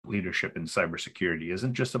leadership in cybersecurity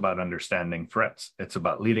isn't just about understanding threats. It's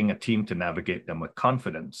about leading a team to navigate them with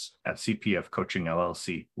confidence. At CPF Coaching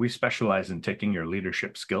LLC, we specialize in taking your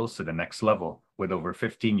leadership skills to the next level. With over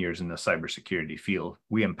 15 years in the cybersecurity field,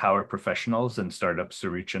 we empower professionals and startups to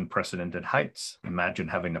reach unprecedented heights. Imagine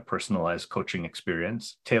having a personalized coaching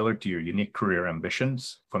experience tailored to your unique career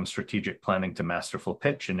ambitions. From strategic planning to masterful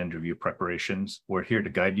pitch and interview preparations, we're here to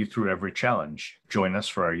guide you through every challenge. Join us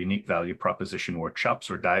for our unique value proposition workshops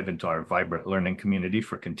or dive into our vibrant learning community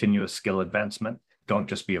for continuous skill advancement. Don't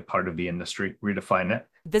just be a part of the industry, redefine it.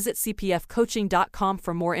 Visit cpfcoaching.com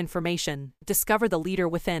for more information. Discover the leader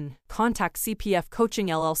within. Contact CPF Coaching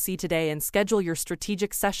LLC today and schedule your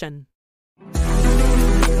strategic session.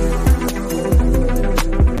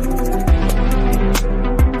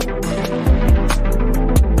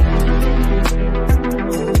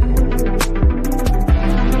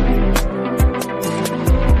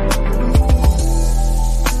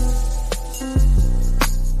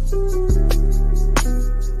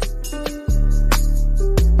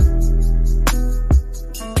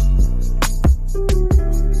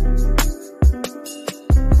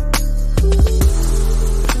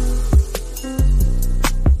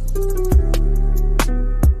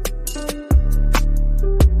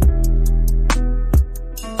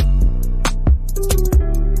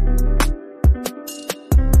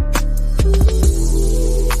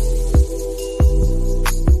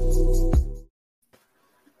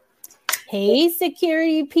 Hey,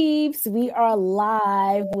 security peeps. We are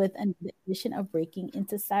live with an edition of Breaking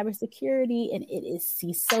into Cybersecurity, and it is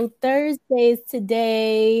CISO Thursdays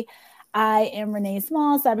today. I am Renee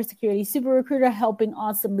Small, cybersecurity super recruiter, helping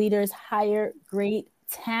awesome leaders hire great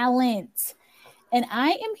talent. And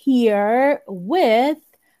I am here with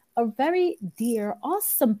a very dear,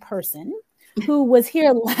 awesome person who was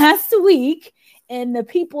here last week. And the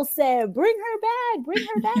people said, bring her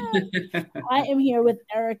back. I am here with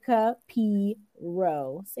Erica P.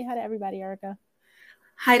 Rowe. Say hi to everybody, Erica.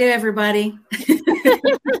 Hi to everybody.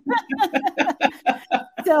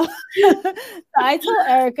 So I told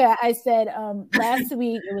Erica, I said, last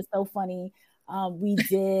week, it was so funny. We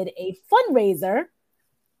did a fundraiser.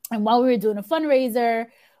 And while we were doing a fundraiser,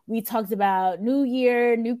 we talked about new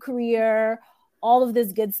year, new career, all of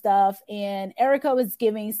this good stuff. And Erica was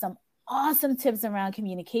giving some awesome tips around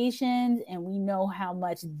communications, and we know how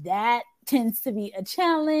much that tends to be a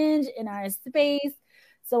challenge in our space.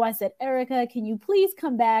 So I said, Erica, can you please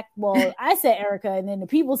come back? Well, I said Erica, and then the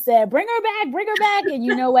people said, bring her back. And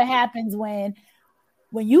you know what happens when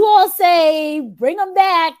you all say bring them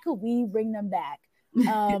back, we bring them back.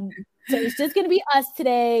 So it's just going to be us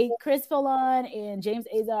today. Chris Fallon and James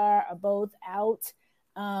Azar are both out.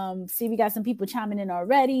 See, we got some people chiming in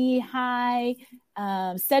already. Hi.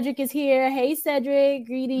 Cedric is here. Hey, Cedric,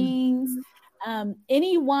 greetings.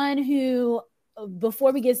 Anyone who,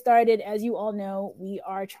 before we get started, as you all know, we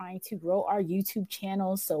are trying to grow our YouTube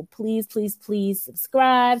channel. So please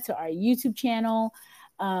subscribe to our YouTube channel.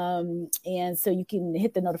 And so you can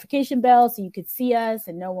hit the notification bell so you can see us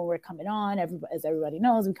and know when we're coming on. As everybody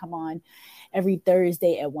knows, we come on every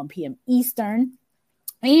Thursday at 1 p.m. Eastern.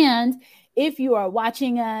 And if you are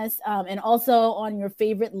watching us and also on your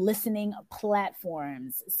favorite listening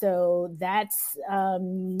platforms. So that's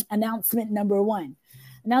announcement number one.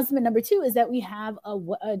 Announcement number two is that we have a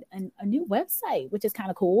new website, which is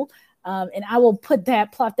kind of cool. And I will plot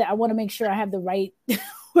that. I want to make sure I have the right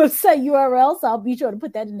website URL. So I'll be sure to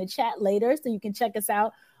put that in the chat later so you can check us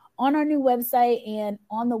out on our new website. And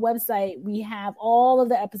on the website, we have all of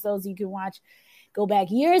the episodes you can watch, go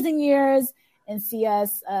back years and years, and see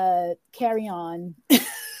us carry on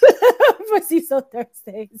for CISO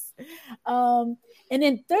Thursdays. And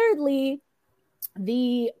then thirdly,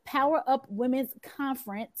 the Power Up Women's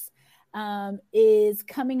Conference is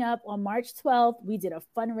coming up on March 12th. We did a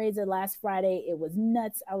fundraiser last Friday. It was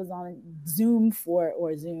nuts. I was on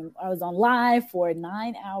I was on live for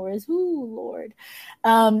 9 hours. Ooh, Lord.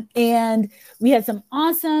 And we had some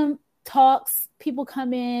awesome talks. People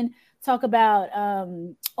come in, talk about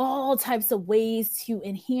all types of ways to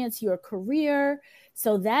enhance your career.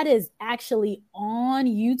 So that is actually on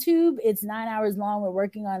YouTube. It's 9 hours long. We're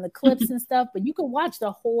working on the clips and stuff, but you can watch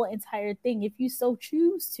the whole entire thing if you so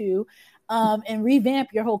choose to, and revamp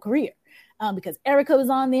your whole career. Because Erica was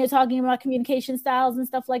on there talking about communication styles and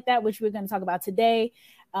stuff like that, which we're going to talk about today.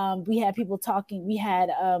 We had people talking. We had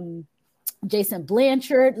Jason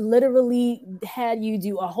Blanchard literally had you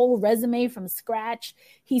do a whole resume from scratch.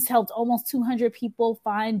 He's helped almost 200 people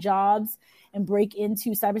find jobs and break into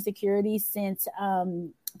cybersecurity since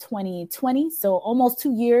 2020. So almost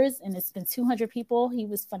 2 years, and it's been 200 people. He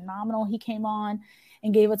was phenomenal. He came on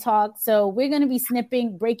and gave a talk. So we're going to be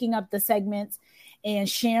breaking up the segments and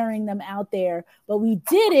sharing them out there. But we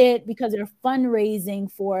did it because they're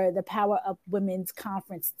fundraising for the Power Up Women's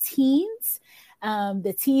Conference Teens.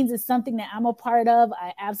 The teens is something that I'm a part of.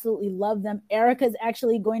 I absolutely love them. Erica's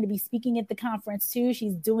actually going to be speaking at the conference too.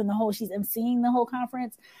 She's emceeing the whole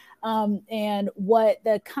conference. And what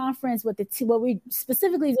we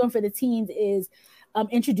specifically doing for the teens is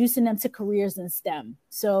introducing them to careers in STEM.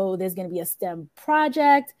 So there's going to be a STEM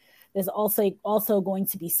project. There's also going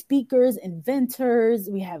to be speakers, inventors.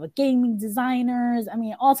 We have gaming designers. I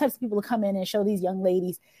mean, all types of people to come in and show these young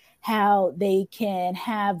ladies how they can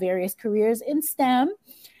have various careers in STEM.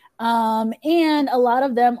 And a lot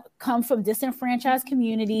of them come from disenfranchised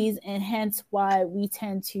communities, and hence why we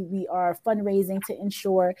are fundraising to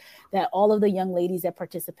ensure that all of the young ladies that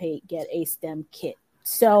participate get a STEM kit.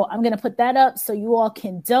 So I'm going to put that up so you all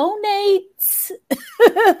can donate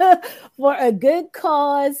for a good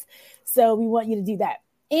cause. So we want you to do that.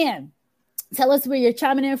 And tell us where you're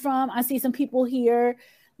chiming in from. I see some people here.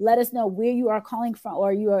 Let us know where you are calling from,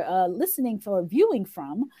 or you are listening or viewing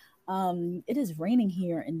from. It is raining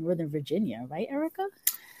here in Northern Virginia, right, Erica?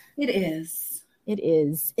 It is. I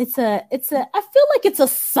feel like it's a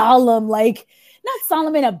solemn, like, not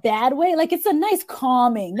solemn in a bad way. Like, it's a nice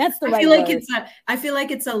calming. That's the right word. I feel like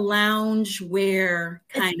it's a lounge wear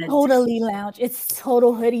kind of. Totally lounge. It's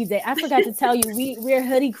total hoodie day. I forgot to tell you, we're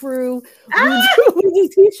hoodie crew. We do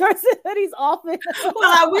t-shirts and hoodies often. Well,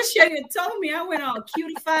 I wish you had told me. I went all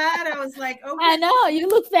cutified. I was like, okay. I know, you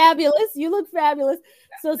look fabulous.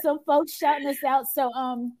 So some folks shouting us out. So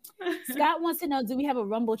Scott wants to know, do we have a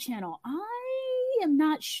Rumble channel? I am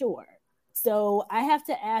not sure. So I have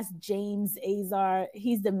to ask James Azar.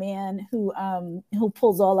 He's the man who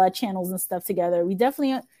pulls all our channels and stuff together. We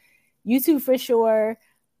definitely, YouTube for sure,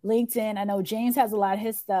 LinkedIn. I know James has a lot of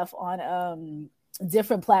his stuff on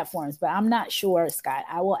different platforms, but I'm not sure, Scott.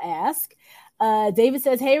 I will ask. David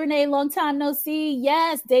says, hey, Renee, long time no see.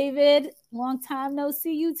 Yes, David, long time no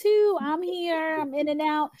see you too. I'm here. I'm in and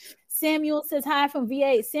out. Samuel says hi from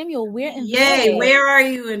VA. Samuel, we're in VA. Where are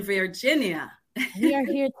you in Virginia? We are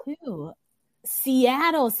here too.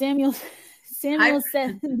 Seattle. Samuel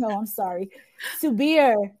said, no, I'm sorry.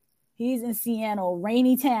 Subir, he's in Seattle,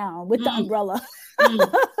 rainy town with the umbrella.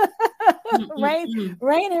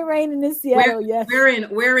 Raining in Seattle. Yes,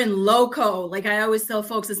 we're in loco. Like I always tell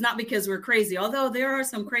folks, it's not because we're crazy, although there are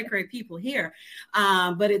some cray people here,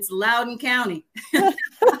 but it's Loudoun County. And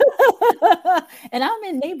I'm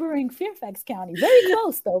in neighboring Fairfax County, very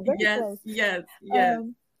close though. Close. Yes.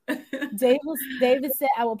 David said,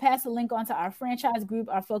 I will pass the link on to our franchise group.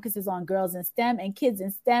 Our focus is on girls in STEM and kids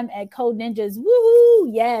in STEM at Code Ninjas. Woohoo!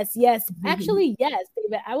 Yes. Actually, yes,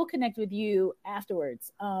 David, I will connect with you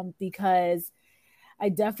afterwards because I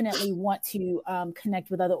definitely want to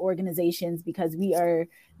connect with other organizations, because we are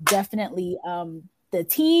definitely the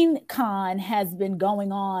Teen Con has been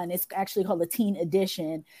going on. It's actually called the Teen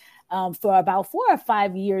Edition for about 4 or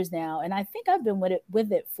 5 years now. And I think I've been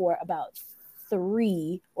with it for about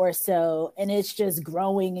 3 or so, and it's just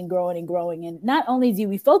growing and growing and growing. And not only do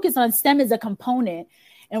we focus on STEM as a component,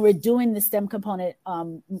 and we're doing the STEM component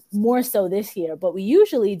more so this year, but we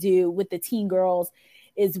usually do with the teen girls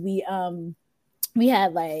is we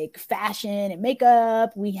had like fashion and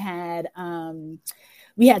makeup. We had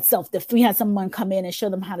someone come in and show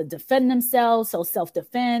them how to defend themselves, so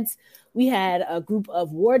self-defense. We had a group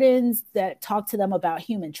of wardens that talked to them about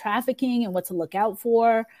human trafficking and what to look out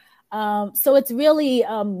for. So it's really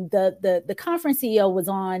the conference CEO was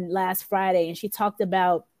on last Friday, and she talked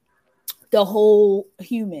about the whole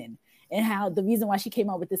human, and how the reason why she came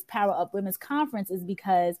up with this Power Up Women's Conference is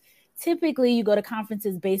because typically you go to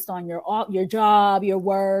conferences based on your job, your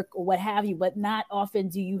work, or what have you, but not often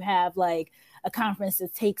do you have like a conference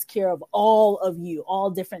that takes care of all of you, all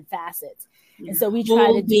different facets. And so we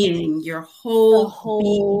try to do your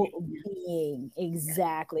whole being.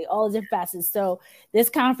 Exactly. All the different facets. So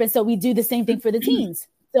this conference, so we do the same thing for the teens.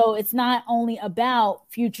 So it's not only about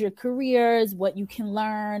future careers, what you can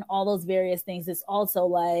learn, all those various things. It's also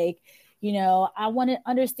like, I want to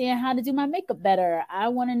understand how to do my makeup better. I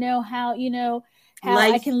want to know how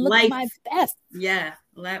I can look my best. Yeah.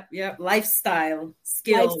 Lifestyle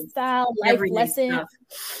skills, life lesson stuff.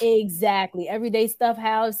 Exactly, everyday stuff.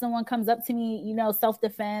 How if someone comes up to me,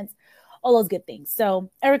 self-defense, all those good things.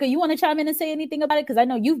 So Erica, you want to chime in and say anything about it, because I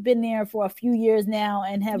know you've been there for a few years now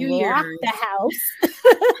and have rocked the house.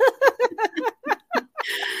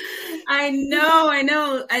 I know,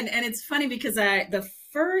 and it's funny because the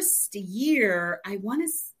first year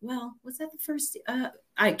was that the first?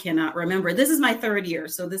 I cannot remember. This is my 3rd year,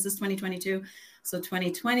 so this is 2022. So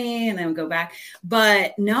 2020, and then go back.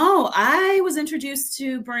 But no, I was introduced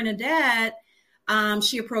to Bernadette.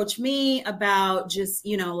 She approached me about just,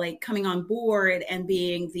 like coming on board and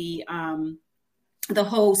being the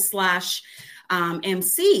host slash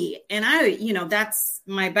MC. And that's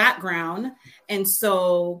my background. And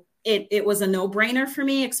so it was a no-brainer for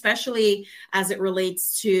me, especially as it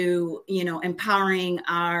relates to, empowering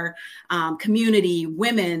our community,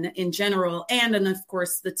 women in general, and of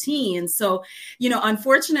course the teens. So,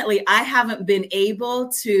 unfortunately, I haven't been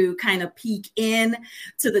able to kind of peek in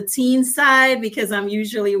to the teen side because I'm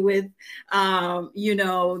usually with,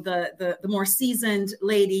 the more seasoned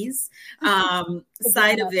ladies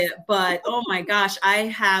side of it. But oh my gosh, I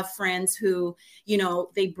have friends who,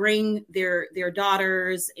 they bring their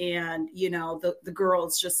daughters, and the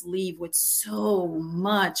girls just leave with so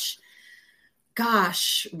much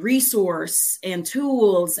resource and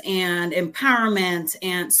tools and empowerment.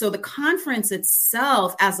 And so the conference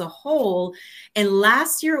itself as a whole, and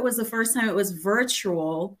last year it was the first time it was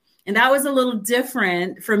virtual. And that was a little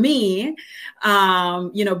different for me,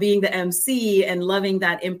 being the MC and loving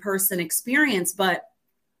that in-person experience. But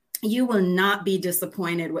you will not be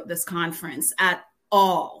disappointed with this conference at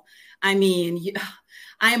all. I mean,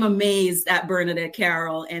 I am amazed at Bernadette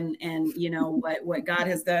Carroll and what God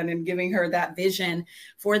has done in giving her that vision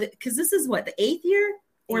because this is what, the eighth year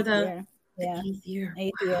or the eighth year.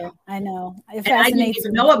 Eighth year. I know. And I didn't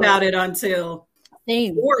even know about it until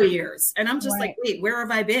 4 years. And I'm just like, wait, where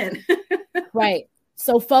have I been? Right.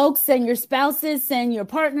 So folks, send your spouses, send your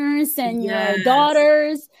partners, send your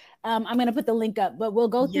daughters. I'm going to put the link up, but we'll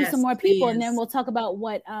go through some more people and then we'll talk about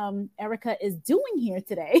what Erica is doing here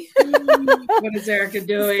today. What is Erica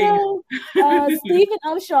doing? So, Stephen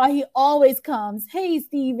Upshaw, he always comes. Hey,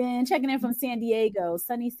 Stephen, checking in from San Diego,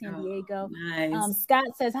 sunny San Diego. Nice. Scott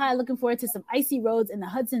says, hi, looking forward to some icy roads in the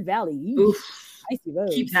Hudson Valley. Oof. Icy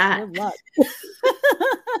roads. Keep that. Good luck.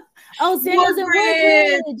 Oh, San Jose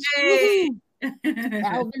Woodbridge.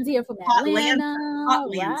 Alvin's here from Atlanta.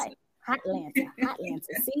 Right. Hotlanta.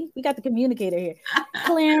 See, we got the communicator here.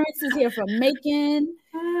 Clarence is here from Macon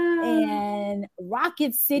and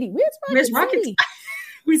Rocket City. Where's Rocket City?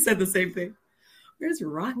 We said the same thing. Where's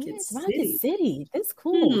Rocket City? That's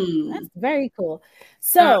cool. That's very cool.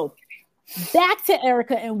 So back to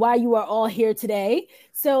Erica and why you are all here today.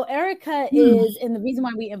 So Erica is, and the reason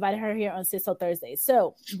why we invited her here on CISO Thursday.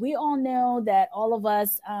 So we all know that all of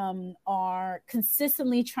us are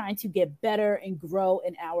consistently trying to get better and grow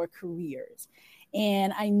in our careers.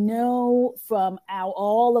 And I know from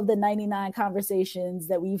all of the 99 conversations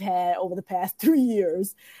that we've had over the past 3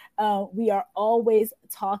 years, we are always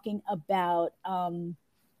talking about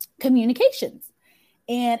communications.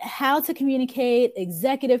 And how to communicate,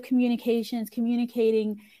 executive communications,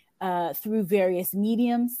 communicating through various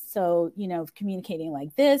mediums. So, communicating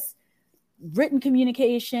like this, written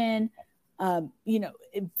communication, in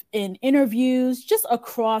interviews, just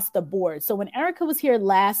across the board. So when Erica was here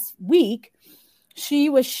last week, she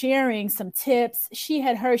was sharing some tips. She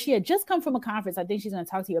had just come from a conference. I think she's going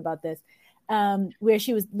to talk to you about this. Where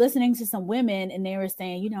she was listening to some women and they were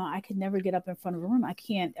saying, I could never get up in front of a room. I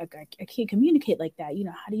can't communicate like that.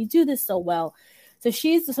 How do you do this so well? So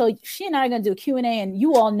she and I are going to do a Q&A, and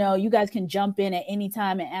you all know you guys can jump in at any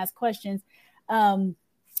time and ask questions.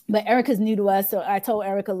 But Erica's new to us. So I told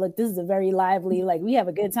Erica, look, this is a very lively, we have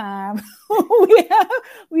a good time.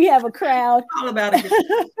 we have a crowd. All about it.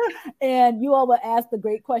 And you all will ask the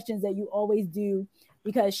great questions that you always do,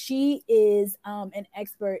 because she is an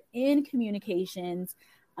expert in communications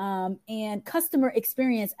and customer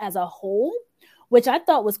experience as a whole, which I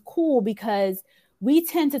thought was cool because we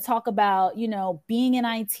tend to talk about, being in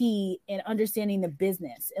IT and understanding the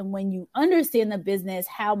business. And when you understand the business,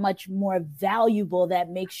 how much more valuable that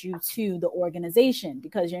makes you to the organization,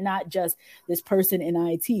 because you're not just this person in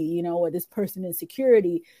IT, or this person in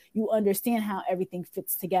security. You understand how everything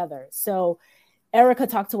fits together. So Erica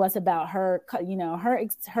talked to us about her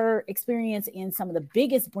experience in some of the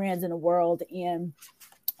biggest brands in the world and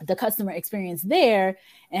the customer experience there,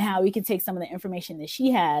 and how we can take some of the information that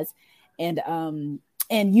she has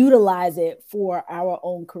and utilize it for our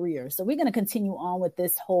own career. So we're going to continue on with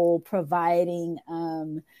this whole providing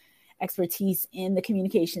expertise in the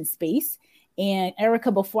communication space. And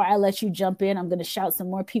Erica, before I let you jump in, I'm going to shout some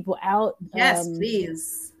more people out. Yes,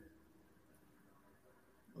 please.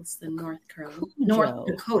 It's the North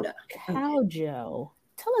Dakota. Cowjo.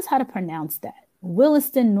 Tell us how to pronounce that.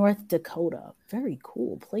 Williston, North Dakota. Very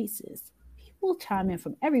cool places. People chime in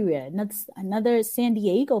from everywhere. Another San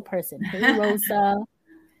Diego person. Hey, Rosa.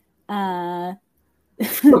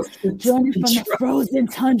 Joining from the frozen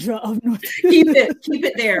tundra of North. Keep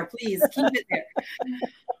it there, please. Keep it there.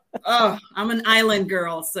 Oh, I'm an island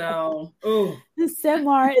girl, so The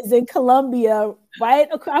Semar is in Columbia, right?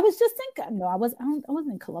 I was just thinking. No, I wasn't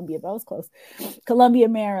in Columbia, but I was close. Columbia,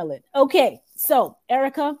 Maryland. Okay, so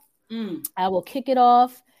Erica, I will kick it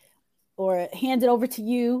off or hand it over to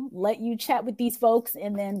you. Let you chat with these folks,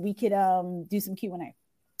 and then we could do some Q&A.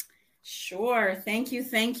 Sure. Thank you.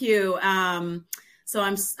 So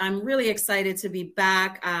I'm really excited to be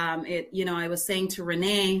back. I was saying to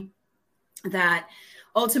Renee that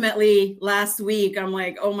ultimately last week, I'm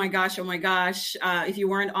like, oh my gosh. If you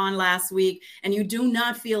weren't on last week and you do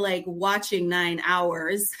not feel like watching 9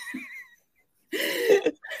 hours,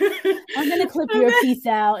 I'm going to clip your piece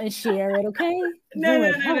out and share it. Okay. No.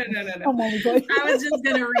 I was just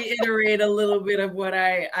going to reiterate a little bit of what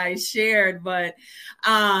I shared, but,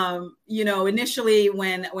 initially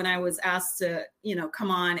when I was asked to,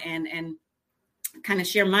 come on and kind of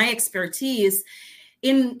share my expertise,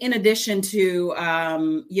 in addition to,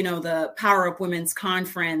 the Power Up Women's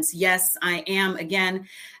Conference, yes, I am again,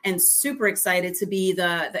 and super excited to be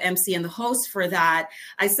the MC and the host for that.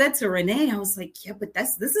 I said to Renee, I was like, yeah, but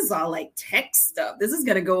this is all like tech stuff. This is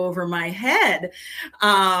going to go over my head.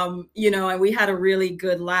 And we had a really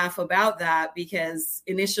good laugh about that because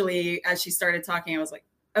initially as she started talking, I was like,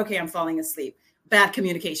 okay, I'm falling asleep. Bad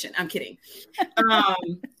communication. I'm kidding.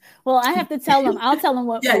 Well, I have to tell them. I'll tell them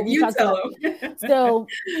what. Yeah, what we you tell them. So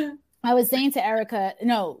I was saying to Erica,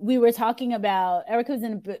 we were talking about, Erica was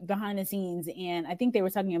in behind the scenes, and I think they were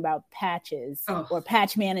talking about patches or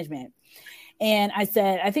patch management. And I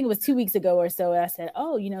said, I think it was 2 weeks ago or so, I said,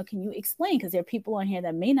 can you explain? Because there are people on here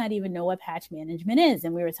that may not even know what patch management is.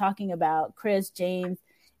 And we were talking about Chris, James,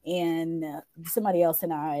 and somebody else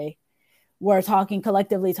and I were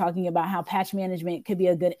collectively talking about how patch management could be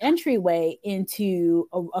a good entryway into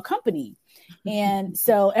a company. And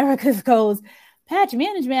so Erica goes, patch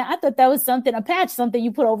management, I thought that was something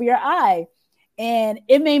you put over your eye. And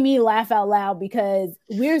it made me laugh out loud because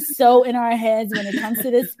we're so in our heads when it comes to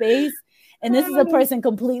this space. And this is a person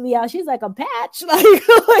completely out. She's like, a patch? Like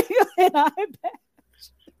an eye patch.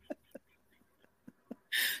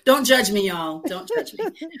 Don't judge me, y'all. Don't judge me.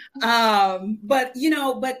 But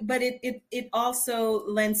it also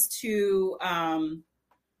lends to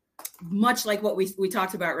much like what we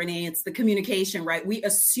talked about, Renee. It's the communication, right? We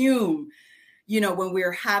assume, when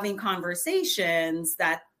we're having conversations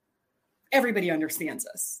that everybody understands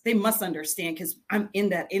us. They must understand because I'm in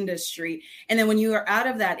that industry. And then when you are out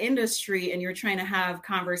of that industry and you're trying to have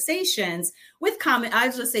conversations with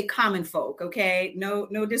common folk, okay? No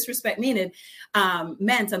disrespect meant,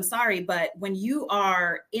 I'm sorry. But when you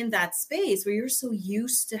are in that space where you're so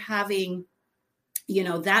used to having,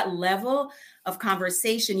 that level of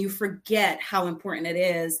conversation, you forget how important it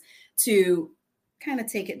is to kind of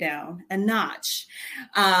take it down a notch.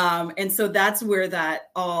 And so that's where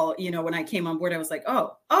that all, when I came on board, I was like,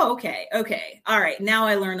 okay. All right. Now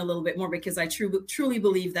I learn a little bit more because I truly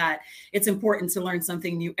believe that it's important to learn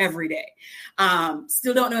something new every day.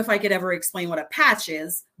 Still don't know if I could ever explain what a patch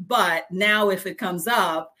is, but now if it comes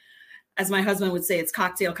up, as my husband would say, it's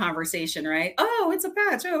cocktail conversation, right? Oh, it's a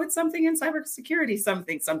patch. Oh, it's something in cybersecurity,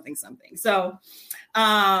 something. So,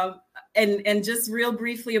 and just real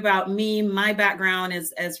briefly about me, my background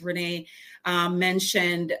is, as Renee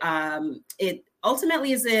mentioned, it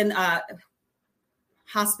ultimately is in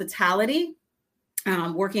hospitality,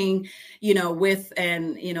 working, with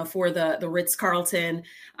and, for the Ritz-Carlton,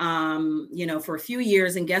 for a few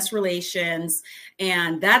years in guest relations.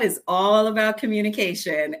 And that is all about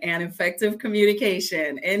communication and effective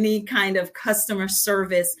communication, any kind of customer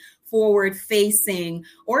service, forward facing,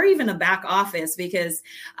 or even a back office, because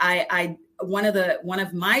one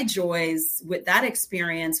of my joys with that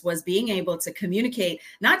experience was being able to communicate,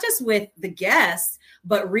 not just with the guests,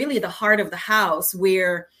 but really the heart of the house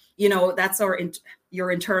where, that's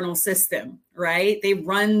your internal system, right? They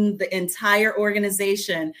run the entire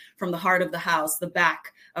organization from the heart of the house, the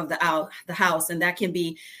back of the house. And that can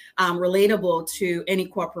be relatable to any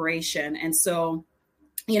corporation. And so,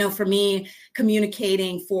 for me,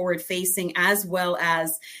 communicating forward facing as well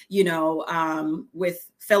as, with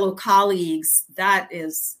fellow colleagues, that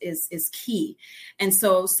is key. And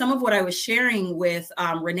so some of what I was sharing with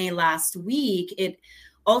Renee last week, it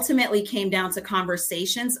ultimately came down to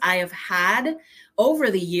conversations I have had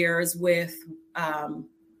over the years with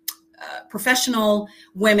professional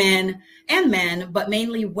women and men, but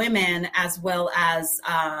mainly women, as well as,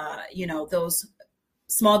 those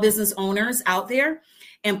small business owners out there.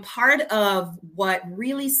 And part of what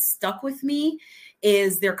really stuck with me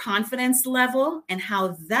is their confidence level and how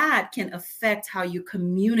that can affect how you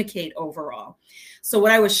communicate overall. So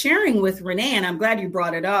what I was sharing with Renee, and I'm glad you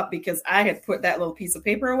brought it up because I had put that little piece of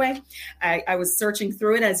paper away. I was searching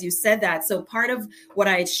through it as you said that. So part of what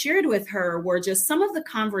I had shared with her were just some of the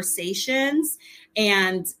conversations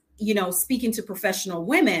and, speaking to professional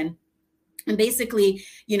women. And basically,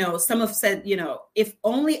 some have said, if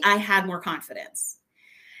only I had more confidence.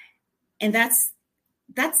 And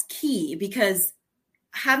that's key, because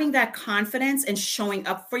having that confidence and showing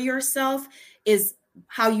up for yourself is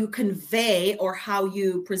how you convey or how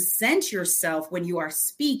you present yourself when you are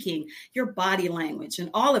speaking, your body language and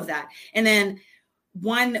all of that. And then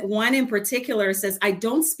one in particular says, I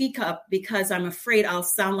don't speak up because I'm afraid I'll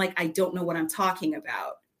sound like I don't know what I'm talking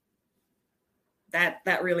about.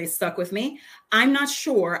 That really stuck with me. I'm not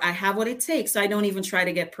sure I have what it takes, so I don't even try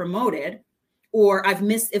to get promoted. Or I've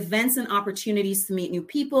missed events and opportunities to meet new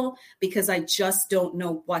people because I just don't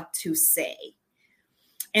know what to say.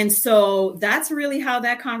 And so that's really how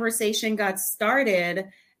that conversation got started.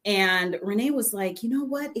 And Renee was like, you know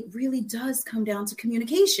what? It really does come down to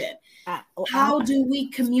communication. How do we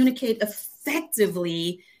communicate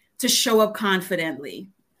effectively to show up confidently?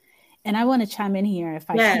 And I want to chime in here if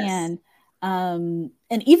I can. And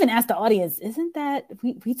even ask the audience, isn't that,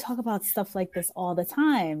 we talk about stuff like this all the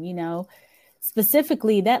time,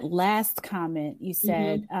 specifically that last comment you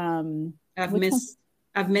said, I've missed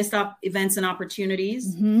events and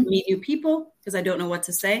opportunities, meet new people because I don't know what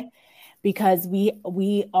to say. Because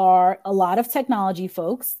we are, a lot of technology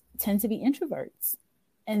folks tend to be introverts.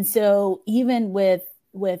 And so even with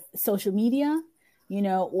social media,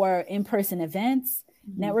 or in-person events,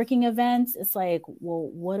 networking events, it's like, well,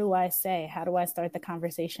 what do I say? How do I start the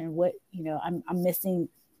conversation? What, I'm missing,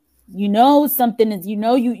 something is,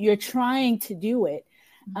 you're trying to do it.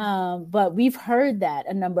 But we've heard that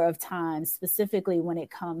a number of times, specifically when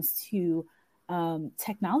it comes to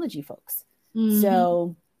technology folks.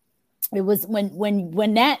 So it was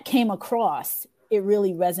when that came across, it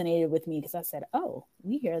really resonated with me because I said, oh,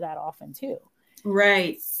 we hear that often too.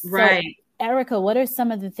 Right. Erica, what are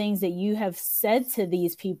some of the things that you have said to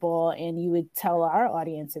these people and you would tell our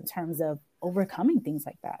audience in terms of overcoming things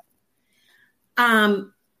like that?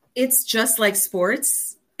 It's just like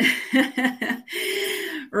sports,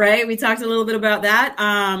 right? We talked a little bit about that.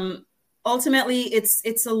 Ultimately,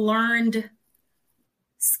 it's a learned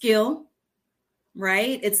skill,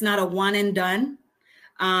 right? It's not a one and done.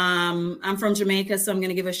 I'm from Jamaica, so I'm going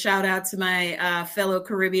to give a shout out to my fellow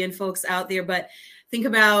Caribbean folks out there. But think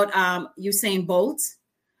about Usain Bolt,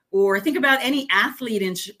 or think about any athlete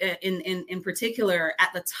in particular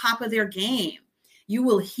at the top of their game. You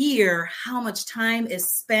will hear how much time is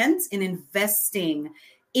spent in investing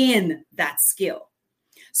in that skill.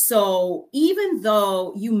 So even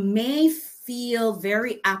though you may feel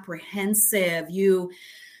very apprehensive,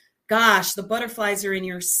 the butterflies are in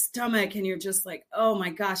your stomach and you're just like, oh my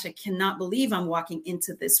gosh, I cannot believe I'm walking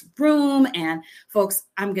into this room and folks,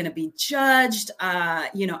 I'm going to be judged. I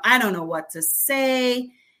don't know what to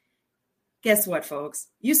say. Guess what, folks?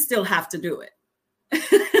 You still have to do it.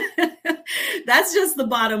 That's just the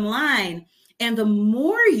bottom line. And the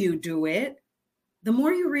more you do it, the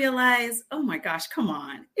more you realize, oh my gosh, come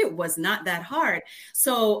on, it was not that hard.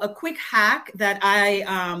 So a quick hack that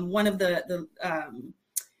one of the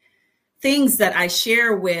things that I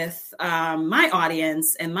share with my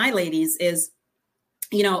audience and my ladies is,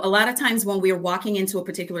 a lot of times when we are walking into a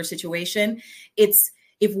particular situation, it's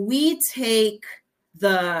if we take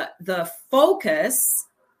the focus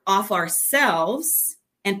off ourselves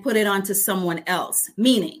and put it onto someone else,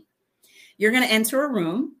 meaning you're going to enter a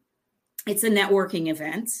room. It's a networking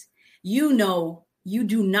event. You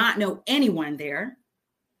do not know anyone there.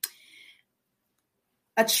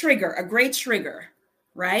 A great trigger,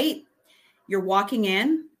 right? You're walking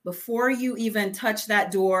in. Before you even touch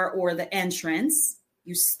that door or the entrance,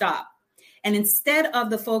 you stop. And instead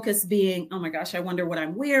of the focus being, oh my gosh, I wonder what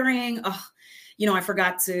I'm wearing. Oh, I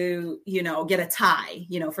forgot to, get a tie,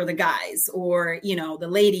 for the guys, or, the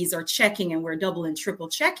ladies are checking and we're double and triple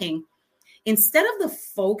checking. Instead of the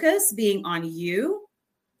focus being on you,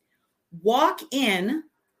 walk in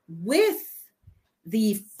with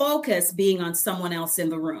the focus being on someone else in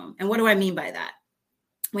the room. And what do I mean by that?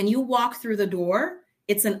 When you walk through the door,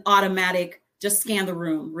 it's an automatic, just scan the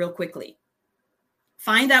room real quickly.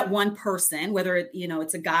 Find that one person, whether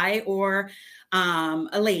it's a guy or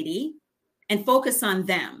a lady, and focus on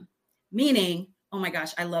them. Meaning, oh my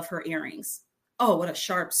gosh, I love her earrings. Oh, what a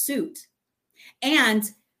sharp suit. And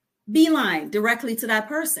beeline directly to that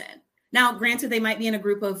person. Now, granted, they might be in a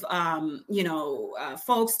group of,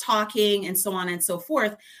 folks talking and so on and so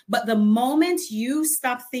forth. But the moment you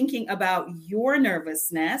stop thinking about your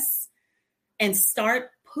nervousness and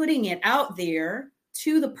start putting it out there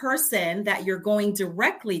to the person that you're going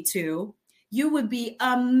directly to, you would be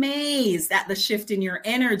amazed at the shift in your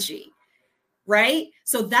energy. Right?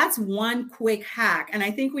 So that's one quick hack. And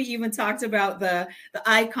I think we even talked about the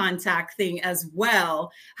eye contact thing as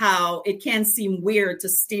well, how it can seem weird to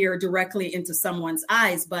stare directly into someone's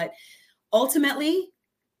eyes. But ultimately,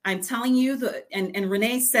 I'm telling you, and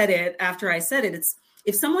Renee said it after I said it, it's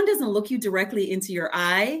if someone doesn't look you directly into your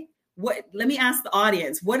eye, let me ask the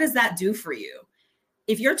audience, what does that do for you?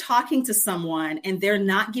 If you're talking to someone and they're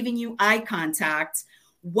not giving you eye contact,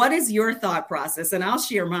 what is your thought process? And I'll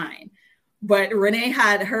share mine. But Renee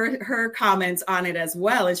had her comments on it as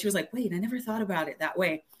well. And she was like, wait, I never thought about it that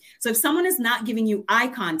way. So if someone is not giving you eye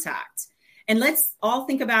contact, and let's all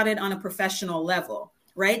think about it on a professional level,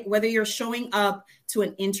 right? Whether you're showing up to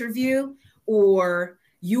an interview or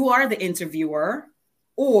you are the interviewer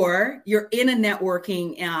or you're in a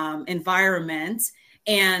networking environment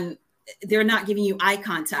and they're not giving you eye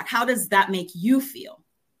contact, how does that make you feel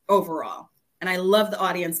overall? And I love the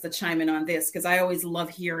audience to chime in on this because I always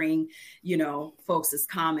love hearing, folks'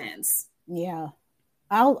 comments. Yeah.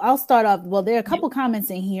 I'll start off. Well, there are a couple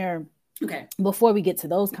comments in here. Okay. Before we get to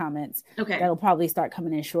those comments, that'll probably start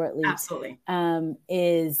coming in shortly. Absolutely.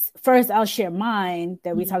 Is first I'll share mine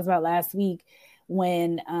that we talked about last week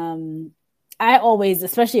when I always,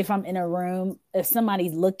 especially if I'm in a room, if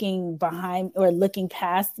somebody's looking behind or looking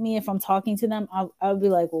past me, if I'm talking to them, I'll be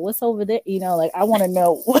like, well, what's over there? I want to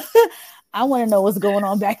know. I want to know what's going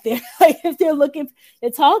on back there. Like if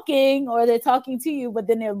they're talking or they're talking to you, but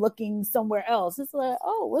then they're looking somewhere else. It's like,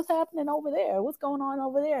 oh, what's happening over there? What's going on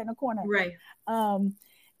over there in the corner? Right.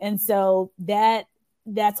 And so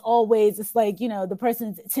that's always, it's like, the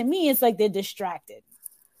person, to me, it's like they're distracted.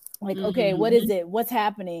 Like, okay, what is it? What's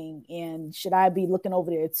happening? And should I be looking over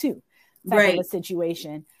there too? Type of a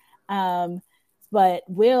situation. But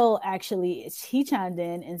Will actually, he chimed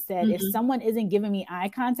in and said, if someone isn't giving me eye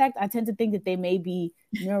contact, I tend to think that they may be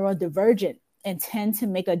neurodivergent and tend to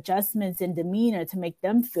make adjustments in demeanor to make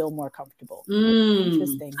them feel more comfortable.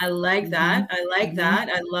 Interesting. I like that. I like that.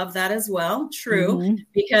 I love that as well. True.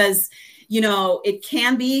 Because, it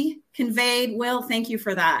can be conveyed. Will, thank you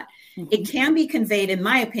for that. It can be conveyed, in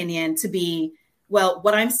my opinion, to be, well,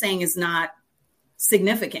 what I'm saying is not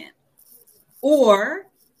significant. Or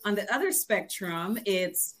on the other spectrum,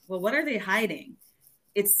 it's, well, what are they hiding?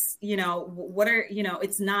 It's,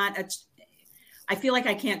 it's not I feel like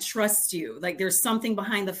I can't trust you. Like there's something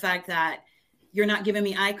behind the fact that you're not giving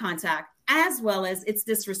me eye contact, as well as it's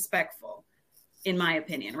disrespectful, in my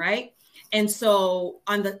opinion, right? And so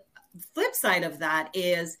on the flip side of that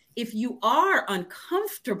is if you are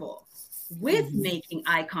uncomfortable with making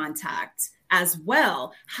eye contact as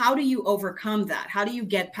well, how do you overcome that? How do you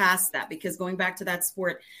get past that? Because going back to that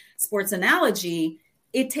sports analogy,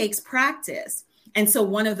 it takes practice. And so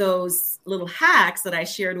one of those little hacks that I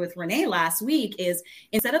shared with Renee last week is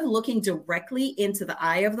instead of looking directly into the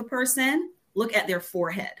eye of the person, look at their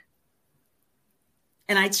forehead.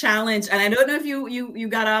 And I challenge, and I don't know if you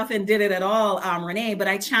got off and did it at all, Renee, but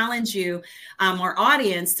I challenge you, our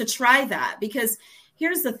audience, to try that. Because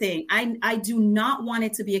here's the thing, I do not want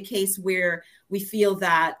it to be a case where we feel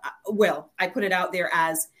that, well, I put it out there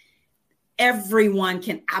as everyone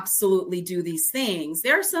can absolutely do these things.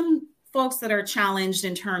 There are some folks that are challenged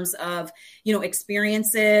in terms of,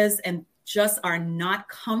 experiences and just are not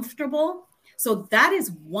comfortable. So that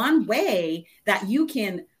is one way that you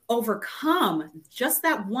can overcome just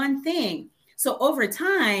that one thing. So over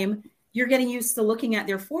time, you're getting used to looking at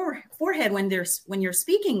their forehead when you're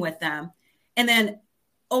speaking with them. And then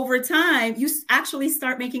over time, you actually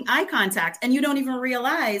start making eye contact and you don't even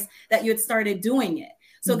realize that you had started doing it.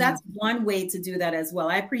 So that's one way to do that as well.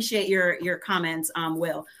 I appreciate your comments,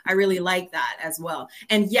 Will. I really like that as well.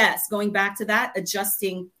 And yes, going back to that,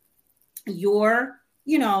 adjusting your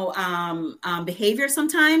behavior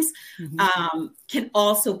sometimes can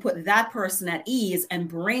also put that person at ease and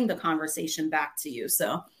bring the conversation back to you.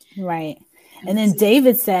 So, right. And then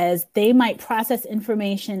David says they might process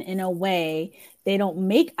information in a way they don't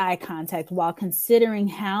make eye contact while considering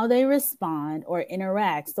how they respond or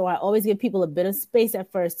interact. So I always give people a bit of space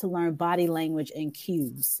at first to learn body language and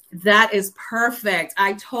cues. That is perfect.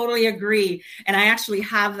 I totally agree. And I actually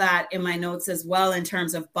have that in my notes as well in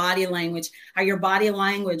terms of body language, how your body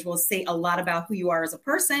language will say a lot about who you are as a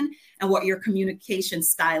person and what your communication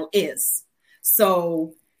style is.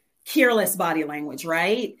 So careless body language,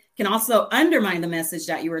 right, can also undermine the message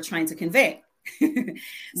that you were trying to convey.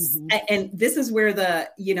 Mm-hmm. And this is where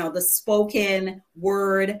the spoken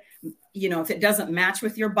word, if it doesn't match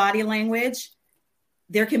with your body language,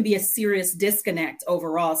 there can be a serious disconnect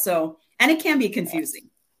overall. So, and it can be confusing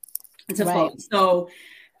to folks. So,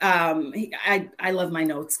 I love my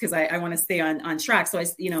notes because I want to stay on track. So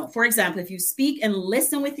for example, if you speak and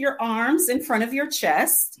listen with your arms in front of your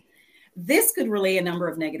chest, this could relay a number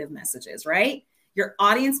of negative messages, right? Your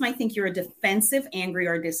audience might think you're defensive, angry,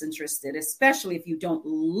 or disinterested, especially if you don't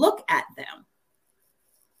look at them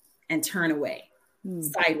and turn away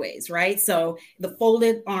sideways, right? So the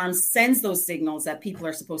folded arm sends those signals that people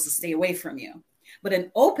are supposed to stay away from you. But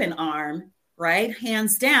an open arm, right,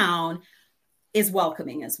 hands down, is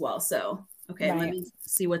welcoming as well. So, okay, let me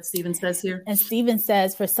see what Stephen says here. And Stephen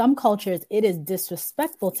says, for some cultures, it is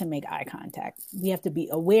disrespectful to make eye contact. We have to be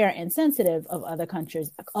aware and sensitive of other cultures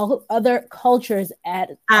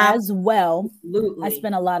as well. Absolutely. I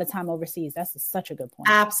spent a lot of time overseas. That's such a good point.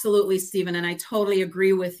 Absolutely, Stephen. And I totally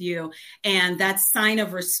agree with you. And that sign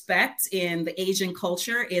of respect in the Asian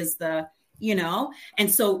culture is and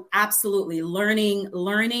so absolutely learning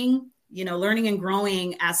and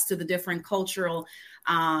growing as to the different cultural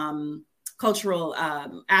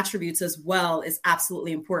attributes as well is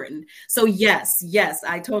absolutely important. So yes,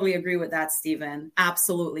 I totally agree with that, Stephen.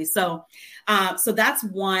 Absolutely. So that's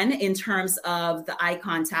one in terms of the eye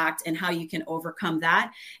contact and how you can overcome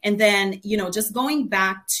that. And then, just going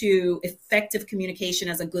back to effective communication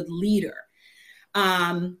as a good leader.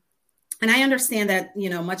 And I understand that,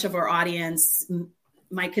 much of our audience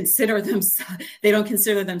might they don't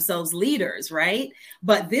consider themselves leaders, right?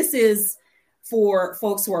 But this is for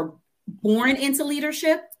folks who are born into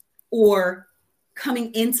leadership or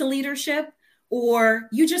coming into leadership, or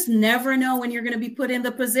you just never know when you're going to be put in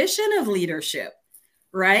the position of leadership,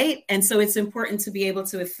 right? And so it's important to be able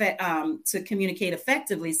to communicate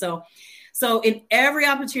effectively. So in every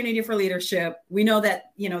opportunity for leadership, we know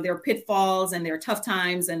that, there are pitfalls and there are tough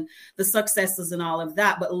times and the successes and all of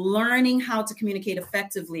that, but learning how to communicate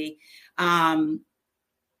effectively to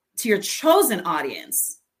your chosen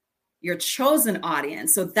audience.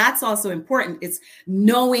 So that's also important. It's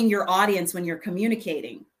knowing your audience when you're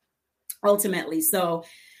communicating ultimately. So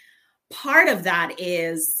part of that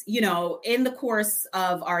is, in the course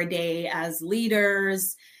of our day as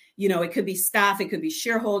leaders, it could be staff, it could be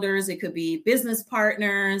shareholders, it could be business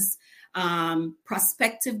partners,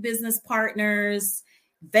 prospective business partners,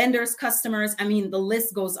 vendors, customers. I mean, the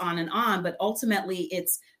list goes on, but ultimately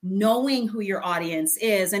it's knowing who your audience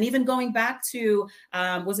is. And even going back to,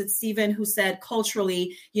 was it Stephen who said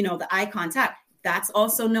culturally, the eye contact, that's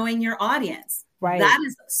also knowing your audience. Right. That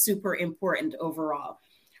is super important overall.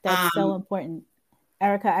 That's so important.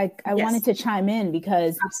 Erica, I yes. wanted to chime in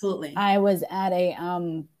because absolutely I was at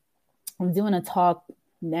I'm doing a talk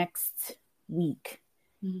next week,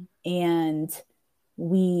 and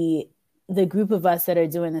the group of us that are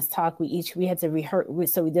doing this talk, we had to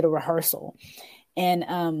rehearse. So we did a rehearsal,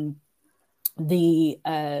 and the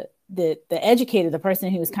educator, the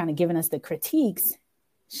person who was kind of giving us the critiques,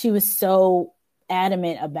 she was so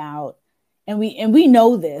adamant about, and we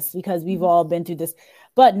know this because we've all been through this,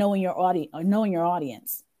 but knowing your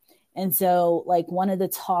audience. And so like one of the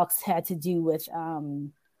talks had to do with,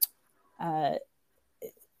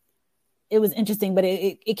 it was interesting, but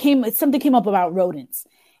something came up about rodents,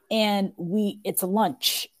 and it's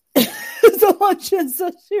lunch. It's a lunch. And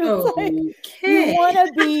so she was like,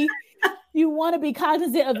 you want to be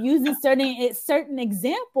cognizant of using certain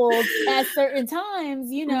examples at certain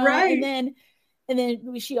times, right. And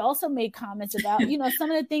then she also made comments about,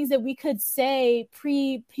 some of the things that we could say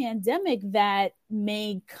pre-pandemic that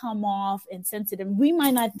may come off insensitive. We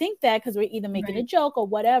might not think that because we're either making a joke or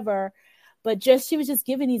whatever, but she was just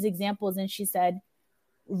giving these examples, and she said,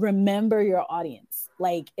 remember your audience.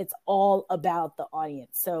 Like, it's all about the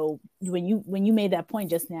audience. So when you made that point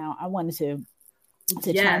just now, I wanted to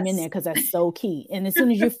chime in there because that's so key. And as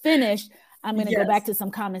soon as you're finished, I'm going to go back to some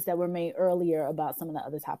comments that were made earlier about some of the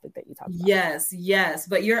other topics that you talked about. Yes.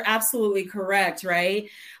 But you're absolutely correct, right?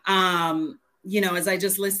 As I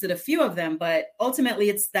just listed a few of them, but ultimately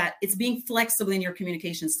it's being flexible in your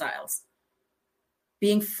communication styles.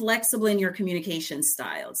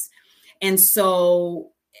 And so,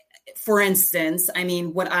 for instance, I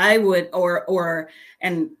mean, what I would, I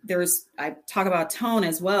talk about tone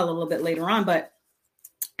as well a little bit later on, but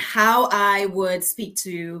how I would speak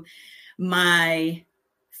to my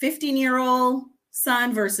 15-year-old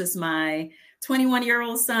son versus my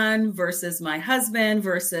 21-year-old son versus my husband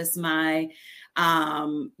versus my, a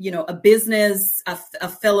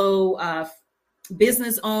fellow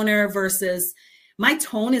business owner versus my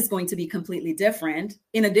tone is going to be completely different.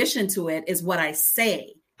 In addition to it is what I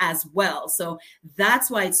say as well. So that's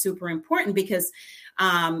why it's super important, because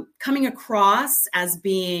coming across as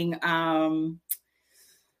being, oh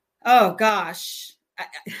gosh,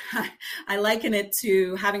 I liken it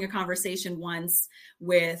to having a conversation once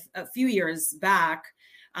with a few years back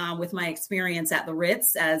with my experience at the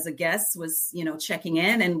Ritz as a guest was, checking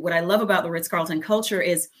in. And what I love about the Ritz-Carlton culture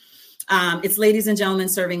is it's ladies and gentlemen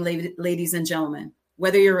serving ladies and gentlemen,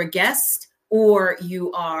 whether you're a guest or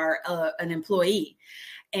you are an employee.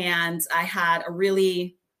 And I had a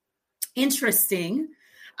really interesting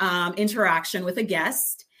interaction with a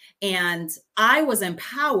guest, and I was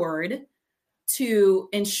empowered to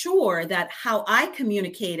ensure that how I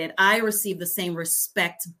communicated, I received the same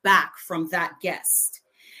respect back from that guest.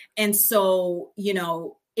 And so,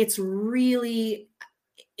 it's really,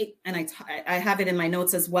 and I have it in my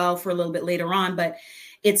notes as well for a little bit later on, but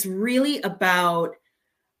it's really about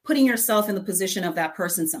putting yourself in the position of that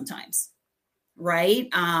person sometimes, right?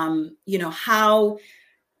 How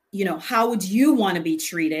would you want to be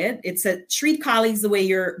treated? It's treat colleagues the way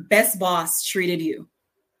your best boss treated you.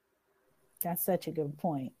 That's such a good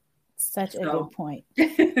point. Such a good point.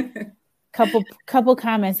 Couple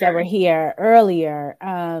comments that were here earlier.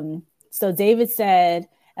 So David said,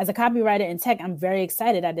 as a copywriter in tech, I'm very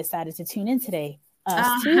excited. I decided to tune in today.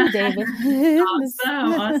 Us too, David.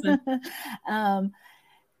 Awesome.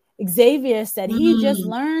 Xavier said he just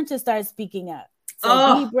learned to start speaking up.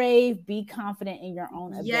 So be brave, be confident in your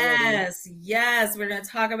own ability. Yes. We're going to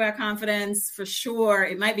talk about confidence for sure.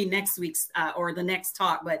 It might be next week's or the next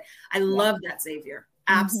talk, but I love that, Xavier.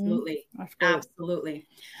 Absolutely. Absolutely.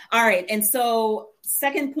 All right. And so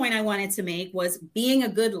second point I wanted to make was being a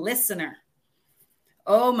good listener.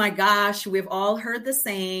 Oh my gosh. We've all heard the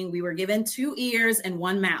saying, we were given 2 ears and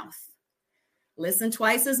 1 mouth. Listen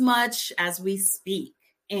twice as much as we speak,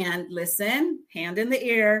 and listen, hand in the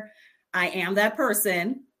ear. I am that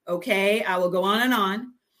person. Okay. I will go on and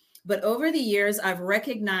on. But over the years, I've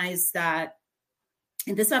recognized that,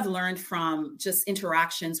 and this I've learned from just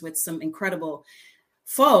interactions with some incredible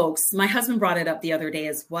folks. My husband brought it up the other day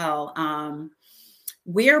as well.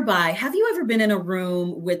 Whereby, have you ever been in a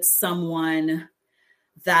room with someone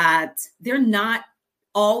that they're not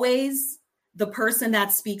always the person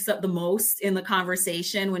that speaks up the most in the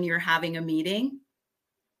conversation when you're having a meeting,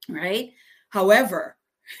 right? However,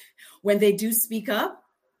 when they do speak up,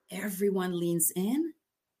 everyone leans in.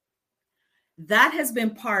 That has been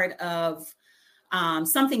part of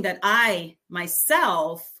something that I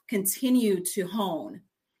myself continue to hone,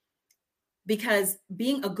 because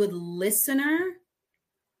being a good listener,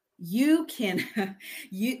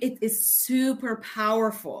 it is super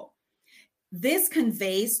powerful. This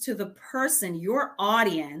conveys to the person, your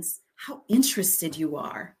audience, how interested you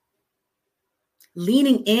are,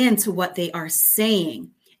 leaning into what they are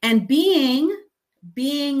saying, and being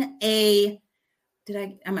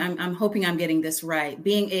I'm hoping I'm getting this right.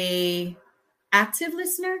 Being a active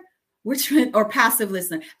listener, or passive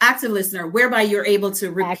listener, active listener, whereby you're able to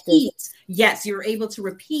repeat. Active. Yes, you're able to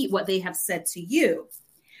repeat what they have said to you,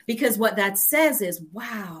 because what that says is,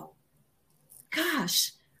 wow,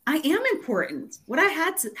 gosh, I am important. What I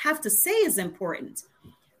have to say is important,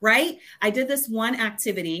 right? I did this one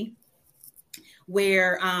activity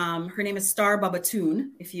where her name is Star Babatoon,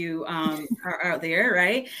 if you are out there,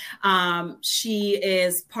 right? She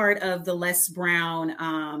is part of the Les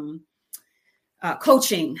Brown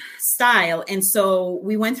coaching style. And so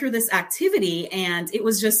we went through this activity, and it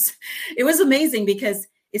was amazing, because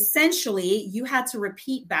essentially you had to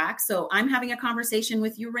repeat back. So I'm having a conversation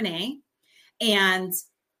with you, Renee, and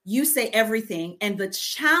you say everything. And the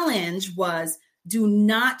challenge was, do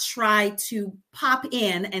not try to pop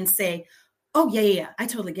in and say, oh, yeah, I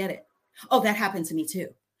totally get it. Oh, that happened to me too.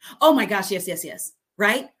 Oh my gosh, yes.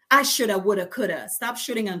 Right? I shoulda, woulda, coulda. Stop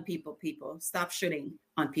shooting on people. Stop shooting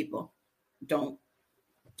on people. Don't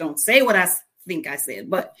say what I think I said.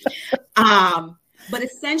 But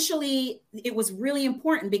essentially, it was really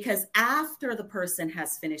important, because after the person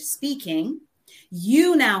has finished speaking,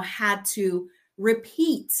 you now had to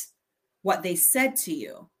repeat what they said to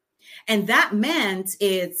you. And that meant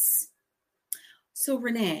so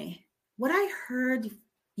Renee, what I heard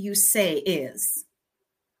you say is,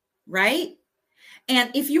 right?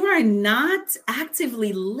 And if you are not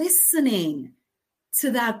actively listening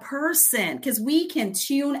to that person, because we can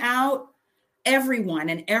tune out everyone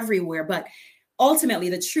and everywhere, but ultimately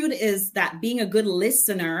the truth is that being a good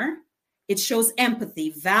listener, it shows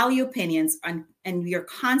empathy, value opinions, and you're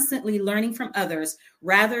constantly learning from others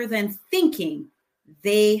rather than thinking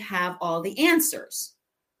they have all the answers.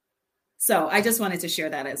 So I just wanted to share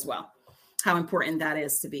that as well. how important that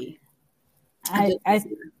is to be.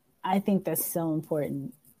 I think that's so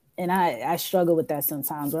important. And I struggle with that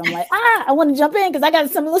sometimes where I'm like, I want to jump in because I got a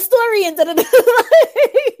similar story and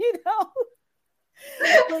you know.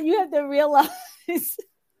 But you have to realize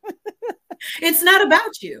it's not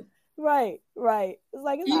about you. Right. It's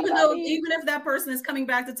like, even if that person is coming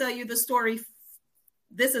back to tell you the story,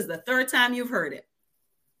 this is the third time you've heard it.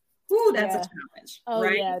 Ooh, that's a challenge. Oh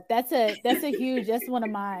right? Yeah, that's a huge. That's one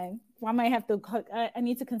of mine. I might have to. I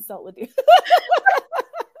need to consult with you.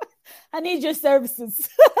 I need your services.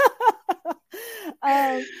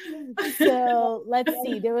 So let's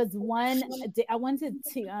see. There was one. I wanted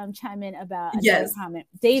to chime in about another comment.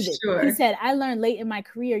 David, he said, "I learned late in my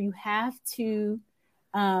career you have to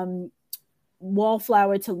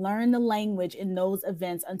wallflower to learn the language in those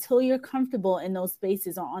events until you're comfortable in those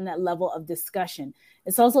spaces or on that level of discussion.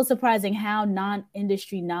 It's also surprising how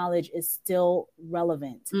non-industry knowledge is still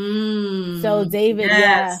relevant." So David,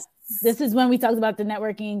 this is when we talked about the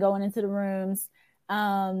networking, going into the rooms.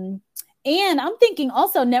 And I'm thinking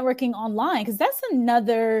also networking online, because that's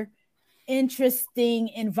another interesting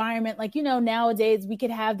environment. Like, nowadays we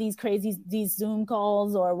could have these Zoom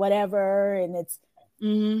calls or whatever, and it's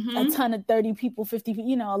a ton of 30 people, 50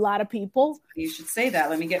 people, a lot of people. You should say that.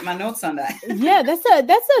 Let me get my notes on that. Yeah,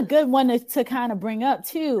 that's a good one to kind of bring up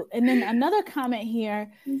too. And then another comment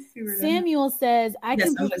here, Samuel says, I'm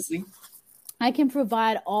listening. I can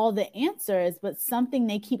provide all the answers, but something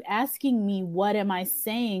they keep asking me, what am I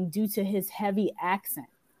saying, due to his heavy accent.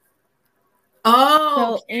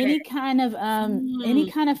 So any kind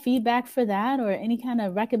of feedback for that, or any kind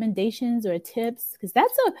of recommendations or tips? Because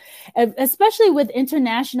that's especially with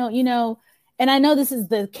international, and I know this is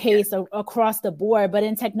the case across the board, but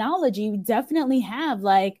in technology, we definitely have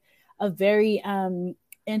like a very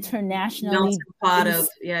internationally pot of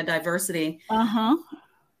diversity.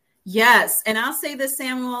 Yes. And I'll say this,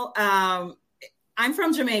 Samuel, I'm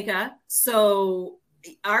from Jamaica. So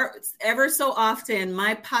ever so often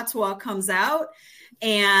my patois comes out,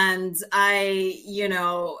 and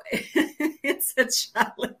it's a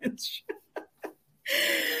challenge.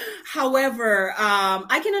 However,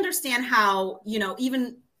 I can understand how,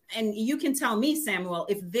 even, and you can tell me, Samuel,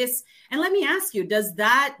 if this, and let me ask you, does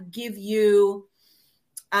that give you,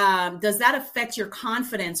 does that affect your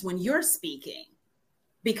confidence when you're speaking?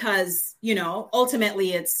 Because,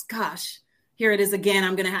 ultimately it's, gosh, here it is again.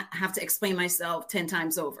 I'm going to have to explain myself 10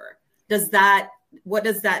 times over. What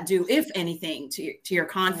does that do, if anything, to your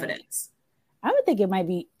confidence? I would think it might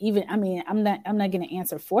be even, I'm not going to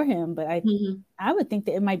answer for him, but I would think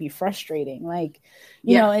that it might be frustrating. Like,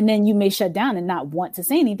 you know, and then you may shut down and not want to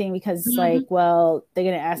say anything because it's like, well, they're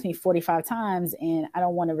going to ask me 45 times and I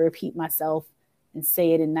don't want to repeat myself and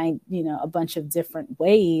say it in a bunch of different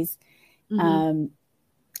ways.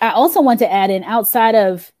 I also want to add in, outside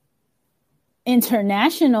of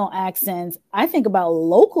international accents, I think about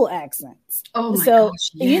local accents. Oh my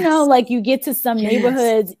gosh, yes. Like you get to some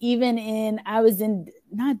neighborhoods, even I was in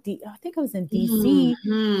DC,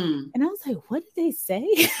 and I was like, what did they say?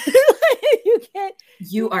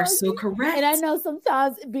 You are so correct. And I know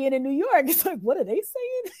sometimes being in New York, it's like, what are they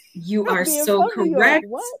saying? You are so correct.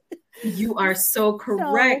 What? You are so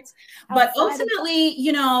correct. So, but ultimately,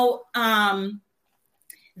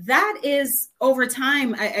 that is, over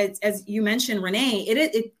time, as you mentioned,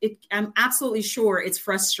 Renee, I'm absolutely sure it's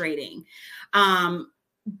frustrating.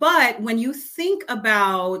 But when you think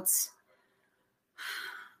about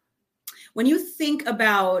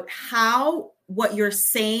what you're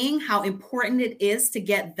saying, how important it is to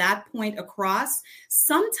get that point across,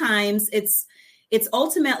 sometimes it's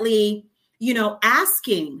ultimately,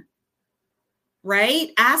 asking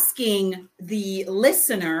the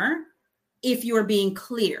listener if you're being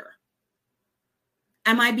clear.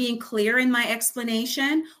 Am I being clear in my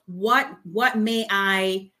explanation? What may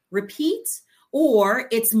I repeat? Or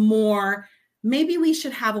it's more, maybe we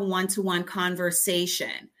should have a one-to-one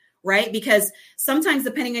conversation, right? Because sometimes,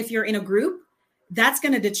 depending if you're in a group, that's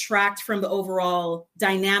going to detract from the overall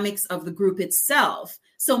dynamics of the group itself.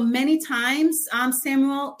 So many times,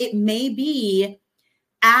 Samuel, it may be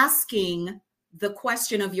asking the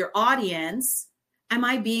question of your audience, am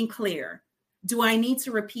I being clear? Do I need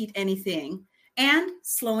to repeat anything? And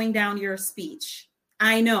slowing down your speech.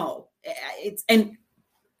 I know and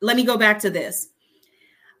let me go back to this.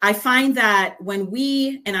 I find that when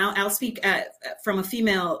and I'll speak from a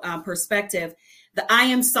female perspective, the I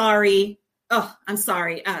am sorry. Oh, I'm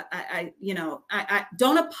sorry. I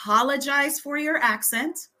don't apologize for your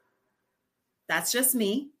accent. That's just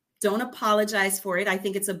me. Don't apologize for it. I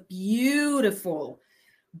think it's a beautiful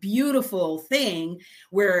beautiful thing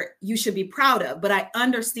where you should be proud of, but I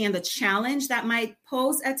understand the challenge that might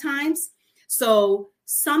pose at times. So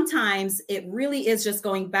sometimes it really is just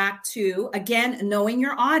going back to, again, knowing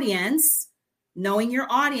your audience,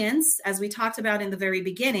 as we talked about in the very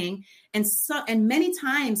beginning. And many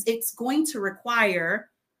times it's going to require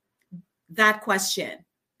that question.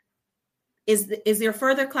 Is there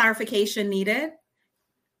further clarification needed?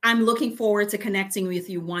 I'm looking forward to connecting with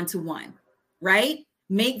you one-to-one, right?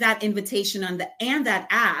 Make that invitation and that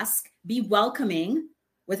ask, be welcoming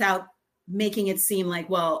without making it seem like,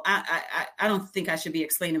 well, I don't think I should be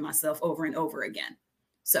explaining myself over and over again.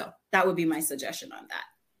 So that would be my suggestion on that.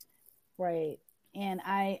 Right. And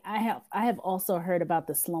I have also heard about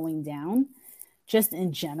the slowing down just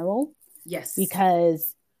in general. Yes.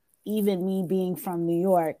 Because even me being from New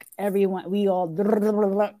York, we all,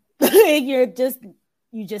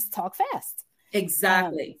 you just talk fast.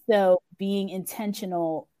 Exactly. So being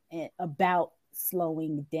intentional about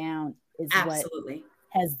slowing down is absolutely what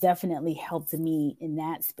has definitely helped me in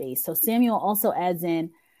that space. So Samuel also adds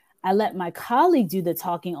in, I let my colleague do the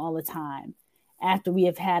talking all the time after we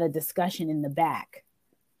have had a discussion in the back.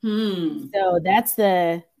 So that's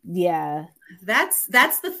the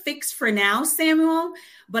fix for now, Samuel.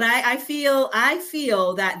 But I feel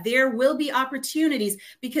that there will be opportunities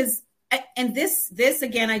because, and this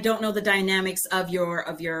again, I don't know the dynamics of your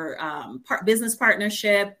business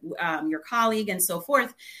partnership, your colleague, and so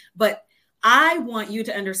forth. But I want you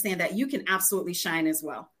to understand that you can absolutely shine as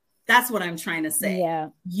well. That's what I'm trying to say. Yeah,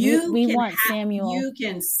 we want Samuel.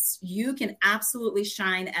 You can absolutely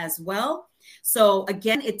shine as well. So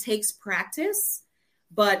again, it takes practice,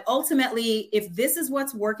 but ultimately, if this is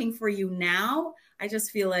what's working for you now, I just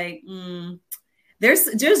feel like there's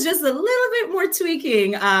just a little bit more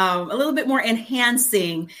tweaking, a little bit more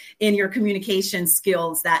enhancing in your communication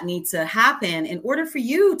skills that need to happen in order for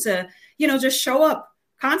you to, just show up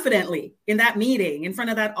confidently in that meeting in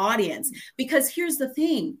front of that audience. Because here's the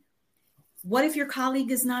thing. What if your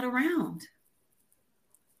colleague is not around?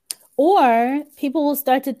 Or people will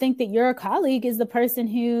start to think that your colleague is the person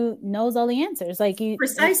who knows all the answers.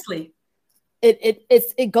 Precisely.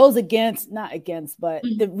 It goes not against, but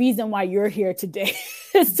the reason why you're here today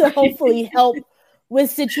is to hopefully help with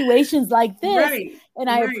situations like this. Right. And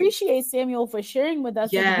I appreciate Samuel for sharing with us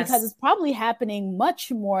because it's probably happening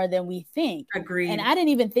much more than we think. Agreed. And I didn't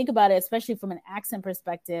even think about it, especially from an accent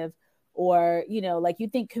perspective, or, you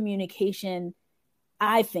think communication,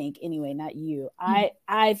 I think anyway, not you.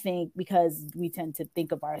 I think because we tend to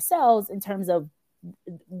think of ourselves in terms of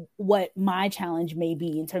what my challenge may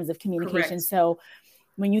be in terms of communication. Correct. So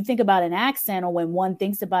when you think about an accent, or when one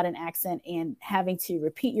thinks about an accent and having to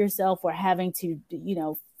repeat yourself, or having to,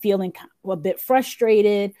 feeling a bit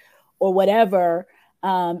frustrated or whatever,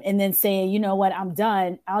 and then saying, you know what, I'm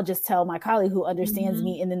done. I'll just tell my colleague who understands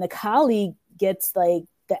me. And then the colleague gets like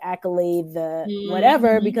the accolade, the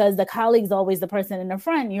whatever, because the colleague's always the person in the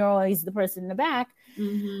front. You're always the person in the back.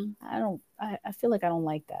 I feel like I don't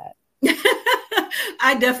like that.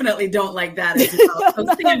 I definitely don't like that as well. So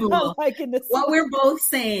Samuel, what we're both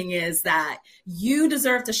saying is that you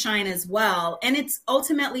deserve to shine as well. And it's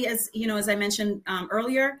ultimately, as I mentioned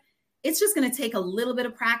earlier, it's just going to take a little bit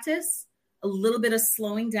of practice, a little bit of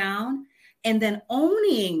slowing down, and then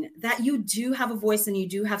owning that you do have a voice and you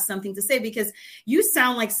do have something to say, because you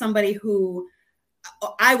sound like somebody who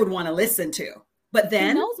I would want to listen to. But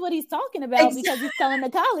then he knows what he's talking about because he's telling the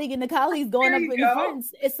colleague, and the colleague's going up in front.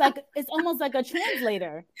 It's almost like a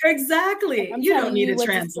translator. Exactly. You don't need a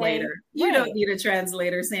translator. You don't need a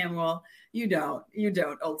translator, Samuel. You don't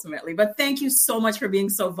ultimately. But thank you so much for being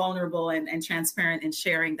so vulnerable and transparent and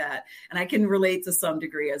sharing that. And I can relate to some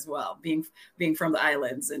degree as well, being from the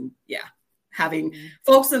islands, and having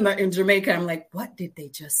folks in Jamaica. I'm like, what did they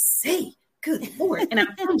just say? Good Lord. And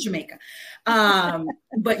I'm from Jamaica.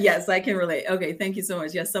 But yes, I can relate. Okay. Thank you so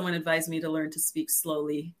much. Yes. Someone advised me to learn to speak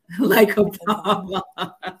slowly, like a Obama.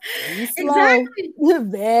 Exactly.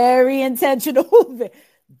 Very intentional.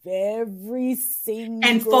 Very single.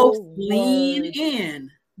 And folks lean in.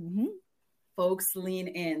 Folks lean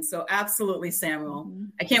in. So absolutely, Samuel.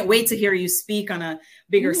 I can't wait to hear you speak on a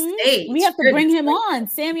bigger stage. We have to bring him on,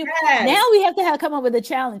 Samuel. Yes. Now we have to come up with a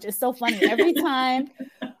challenge. It's so funny. Every time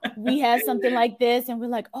we have something like this and we're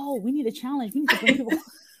like, oh, we need a challenge. We need to bring people.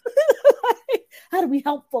 How do we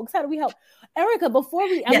help folks? How do we help? Erica, before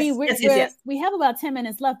we, we have about 10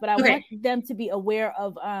 minutes left, but I want them to be aware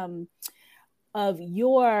of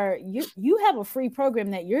you have a free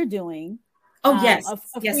program that you're doing. Oh, yes. A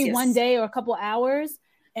free 1 day or a couple hours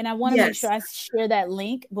And I want to make sure I share that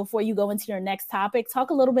link before you go into your next topic.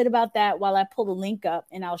 Talk a little bit about that while I pull the link up,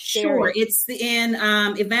 and I'll share it. It's in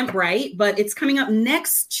Eventbrite, but it's coming up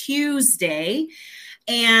next Tuesday,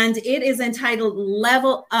 and it is entitled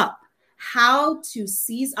Level Up: How to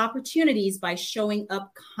Seize Opportunities by Showing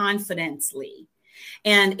Up Confidently.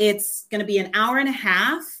 And it's going to be an hour and a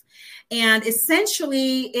half. And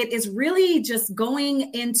essentially, it is really just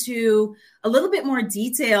going into a little bit more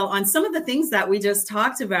detail on some of the things that we just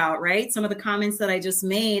talked about, right? Some of the comments that I just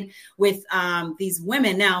made with these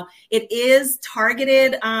women. Now, it is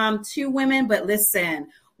targeted to women, but listen,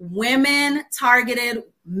 women targeted,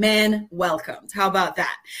 men welcomed. How about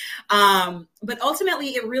that? But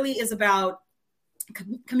ultimately, it really is about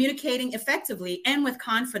communicating effectively and with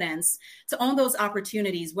confidence to own those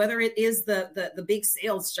opportunities, whether it is the big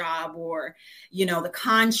sales job, or, you know, the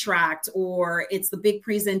contract, or it's the big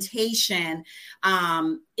presentation.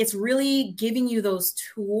 It's really giving you those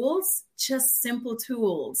tools, just simple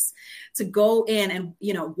tools, to go in and,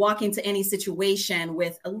 you know, walk into any situation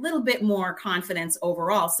with a little bit more confidence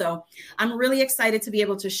overall. So I'm really excited to be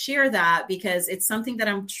able to share that, because it's something that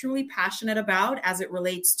I'm truly passionate about as it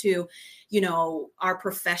relates to, you know, our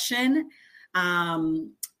profession,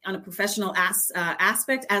 on a professional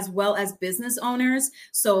aspect, as well as business owners.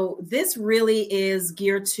 So this really is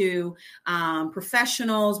geared to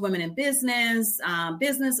professionals, women in business,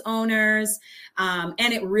 business owners,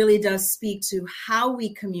 and it really does speak to how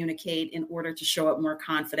we communicate in order to show up more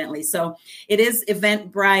confidently. So it is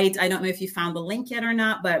Eventbrite. I don't know if you found the link yet or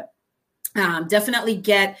not, but definitely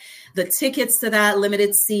get the tickets to that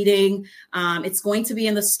limited seating. It's going to be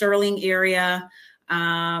in the Sterling area.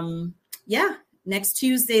 Next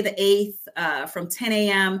Tuesday, the 8th, from 10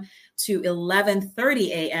 a.m. to 11:30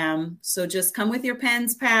 a.m. So just come with your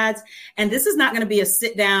pens, pads. And this is not going to be a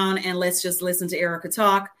sit down and let's just listen to Erica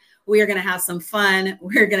talk. We are going to have some fun.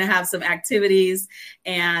 We're going to have some activities,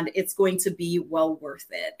 and it's going to be well worth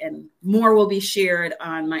it. And more will be shared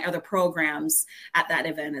on my other programs at that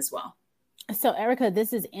event as well. So, Erica,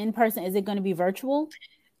 this is in person. Is it going to be virtual?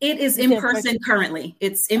 It is in person currently.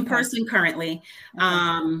 It's in person currently.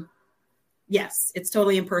 Okay. Yes, it's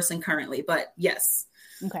totally in person currently, but yes.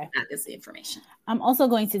 Okay. That is the information. I'm also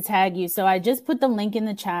going to tag you. So I just put the link in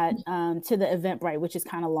the chat to the Eventbrite, which is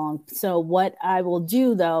kind of long. So what I will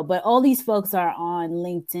do though, but all these folks are on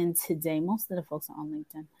LinkedIn today. Most of the folks are on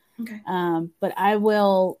LinkedIn. Okay. But I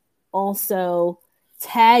will also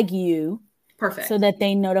tag you. Perfect. So that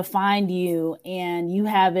they know to find you, and you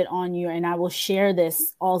have it on your, and I will share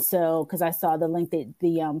this also because I saw the link that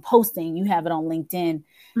the posting, you have it on LinkedIn,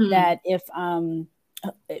 that if,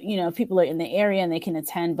 you know, if people are in the area and they can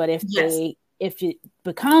attend, but if if it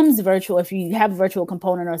becomes virtual, if you have a virtual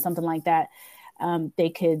component or something like that,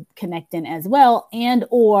 they could connect in as well. And,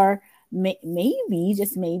 or maybe,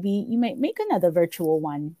 just maybe you might make another virtual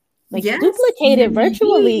one. Like duplicate it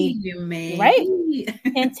virtually, right?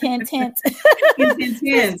 Hint, hint, hint.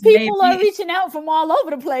 People are reaching out from all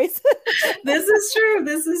over the place. This is true.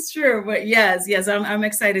 This is true. But yes, I'm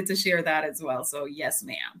excited to share that as well. So yes,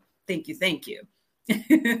 ma'am. Thank you. Thank you.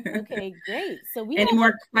 Okay, great. So we any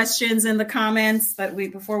more questions in the comments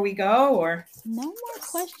before we go, or no more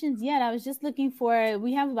questions yet? I was just looking for.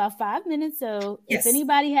 We have about 5 minutes, so if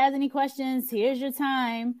anybody has any questions, here's your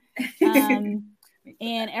time.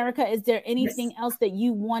 And Erica, is there anything else that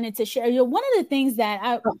you wanted to share? One of the things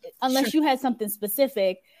that unless you had something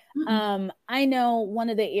specific, I know one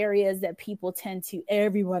of the areas that people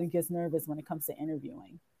everyone gets nervous when it comes to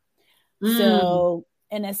interviewing. So,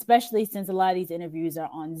 and especially since a lot of these interviews are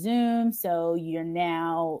on Zoom, so you're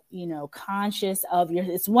now, you know, conscious of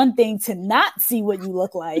it's one thing to not see what you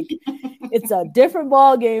look like. It's a different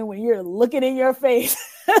ball game when you're looking in your face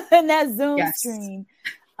in that Zoom screen.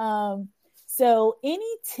 So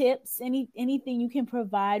any tips, anything you can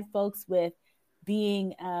provide folks with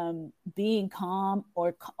being calm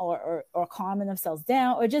or calming themselves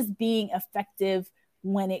down, or just being effective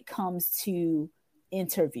when it comes to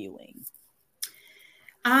interviewing?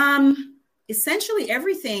 Essentially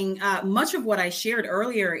everything, much of what I shared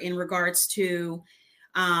earlier in regards to,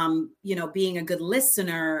 you know, being a good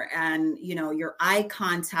listener and, you know, your eye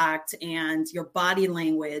contact and your body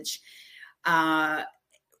language.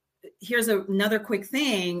 Here's another quick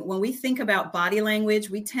thing. When we think about body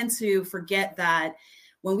language, we tend to forget that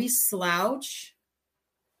when we slouch,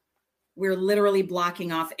 we're literally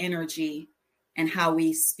blocking off energy and how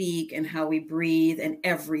we speak and how we breathe and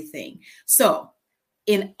everything. So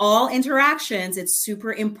in all interactions, it's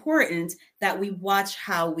super important that we watch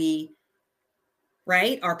how we,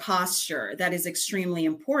 our posture. That is extremely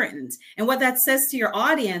important. And what that says to your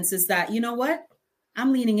audience is that, you know what?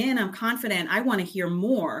 I'm leaning in, I'm confident, I want to hear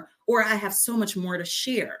more, or I have so much more to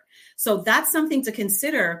share. So that's something to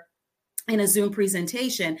consider in a Zoom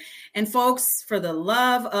presentation. And folks, for the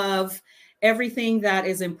love of everything that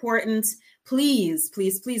is important, please,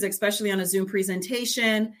 please, please, especially on a Zoom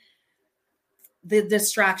presentation, the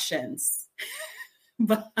distractions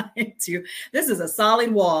behind you. This is a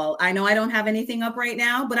solid wall. I know I don't have anything up right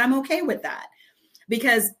now, but I'm okay with that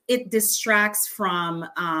because it distracts from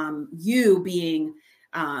you being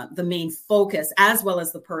the main focus as well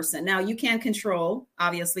as the person. Now, you can't control,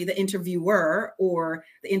 obviously, the interviewer or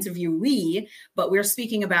the interviewee, but we're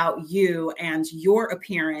speaking about you and your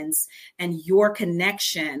appearance and your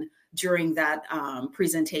connection during that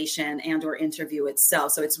presentation and or interview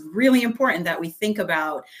itself. So it's really important that we think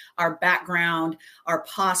about our background, our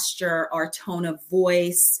posture, our tone of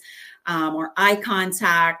voice, our eye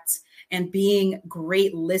contact, and being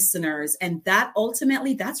great listeners. And that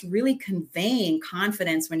ultimately, that's really conveying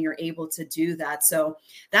confidence when you're able to do that. So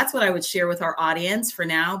that's what I would share with our audience for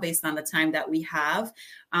now, based on the time that we have.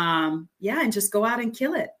 And just go out and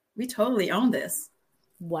kill it. We totally own this.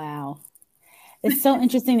 Wow. It's so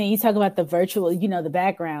interesting that you talk about the virtual, the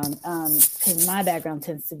background, because my background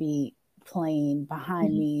tends to be plain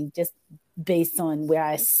behind me, just based on where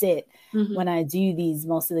I sit when I do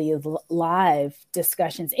most of these live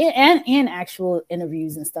discussions and actual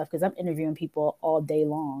interviews and stuff, because I'm interviewing people all day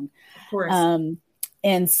long. Of course.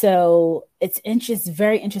 And so it's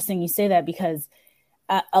very interesting you say that, because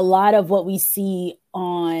a lot of what we see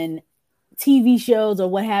on TV shows or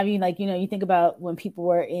what have you, like, you think about when people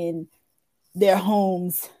were in their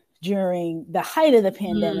homes during the height of the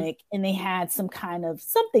pandemic and they had some kind of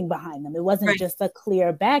something behind them. It wasn't just a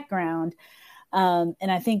clear background. And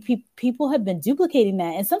I think people have been duplicating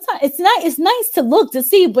that. And sometimes it's nice to look to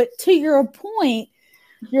see, but to your point,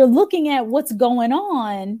 you're looking at what's going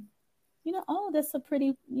on, oh, that's a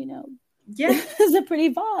pretty, it's a pretty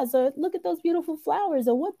vase, or look at those beautiful flowers,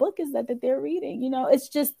 or what book is that they're reading?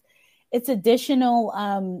 It's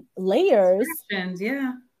additional layers.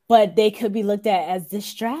 Yeah. But they could be looked at as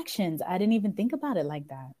distractions. I didn't even think about it like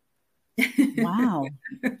that. Wow.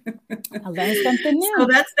 I learned something new. So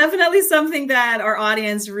that's definitely something that our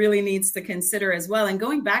audience really needs to consider as well. And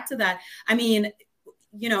going back to that, I mean,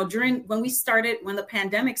 when the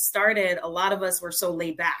pandemic started, a lot of us were so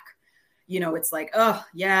laid back. It's like, oh,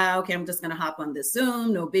 yeah, okay, I'm just going to hop on this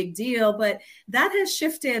Zoom, no big deal. But that has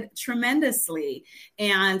shifted tremendously.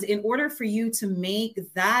 And in order for you to make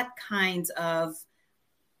that kind of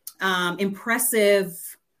impressive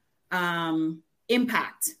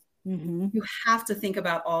impact, you have to think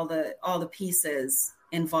about all the pieces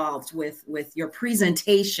involved with your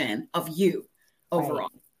presentation of you overall.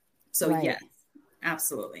 Right. So yes,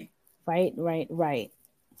 absolutely. Right.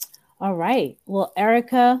 All right. Well,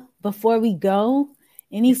 Erica, before we go,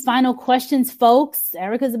 any final questions, folks?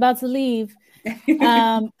 Erica's about to leave.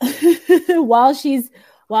 While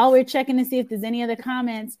we're checking to see if there's any other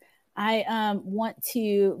comments, I want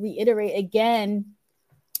to reiterate again,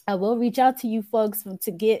 I will reach out to you folks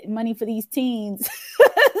to get money for these teens.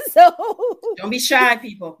 So don't be shy,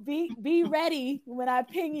 people. Be ready when I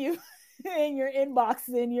ping you in your inbox,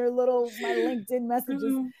 in your my LinkedIn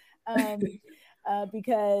messages,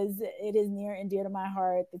 because it is near and dear to my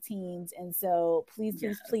heart, the teens. And so please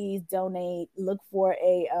donate. Look for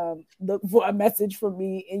a message from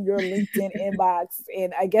me in your LinkedIn inbox.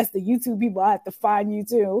 And I guess the YouTube people have to find you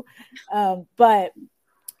too. But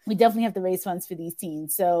we definitely have to raise funds for these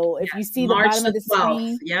teens. So if you see the bottom of the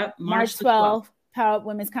screen, March 12th, Power Up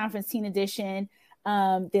Women's Conference Teen Edition.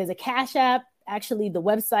 There's a Cash App. Actually, the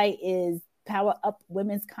website is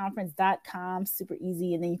powerupwomensconference.com. Super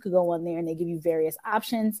easy. And then you could go on there and they give you various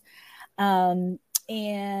options. And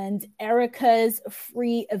Erica's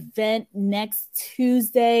free event next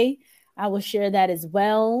Tuesday, I will share that as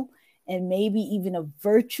well. And maybe even a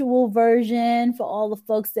virtual version for all the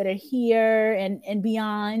folks that are here and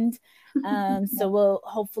beyond. So we'll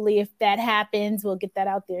hopefully, if that happens, we'll get that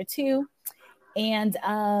out there too. And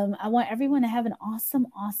I want everyone to have an awesome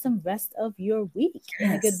rest of your week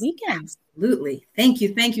and a good weekend. Absolutely. Thank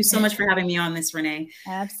you so much for having me on this, Renee.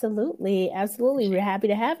 Absolutely. We're happy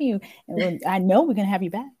to have you. And I know we're going to have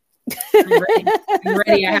you back. I'm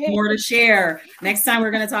ready. I have more to share. Next time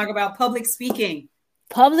we're going to talk about public speaking.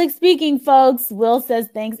 Public speaking, folks. Will says,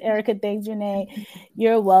 thanks, Erica. Thanks, Renee.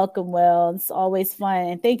 You're welcome, Will. It's always fun.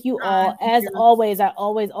 And thank you all. As always, I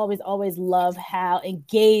always love how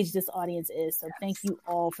engaged this audience is. So thank you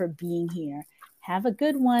all for being here. Have a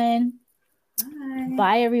good one.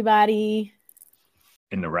 Bye everybody.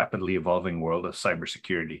 in the rapidly evolving world of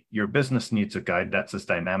cybersecurity. Your business needs a guide that's as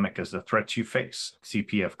dynamic as the threats you face.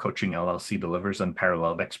 CPF Coaching LLC delivers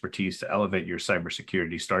unparalleled expertise to elevate your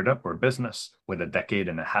cybersecurity startup or business with a decade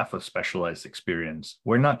and a half of specialized experience.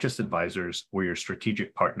 We're not just advisors, we're your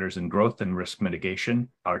strategic partners in growth and risk mitigation.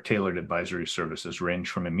 Our tailored advisory services range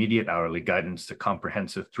from immediate hourly guidance to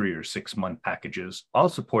comprehensive 3 or 6 month packages, all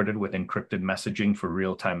supported with encrypted messaging for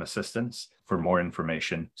real-time assistance. For more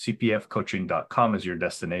information, cpfcoaching.com is your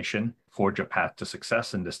destination. Forge a path to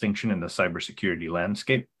success and distinction in the cybersecurity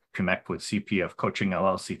landscape. Connect with CPF Coaching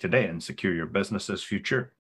LLC today and secure your business's future.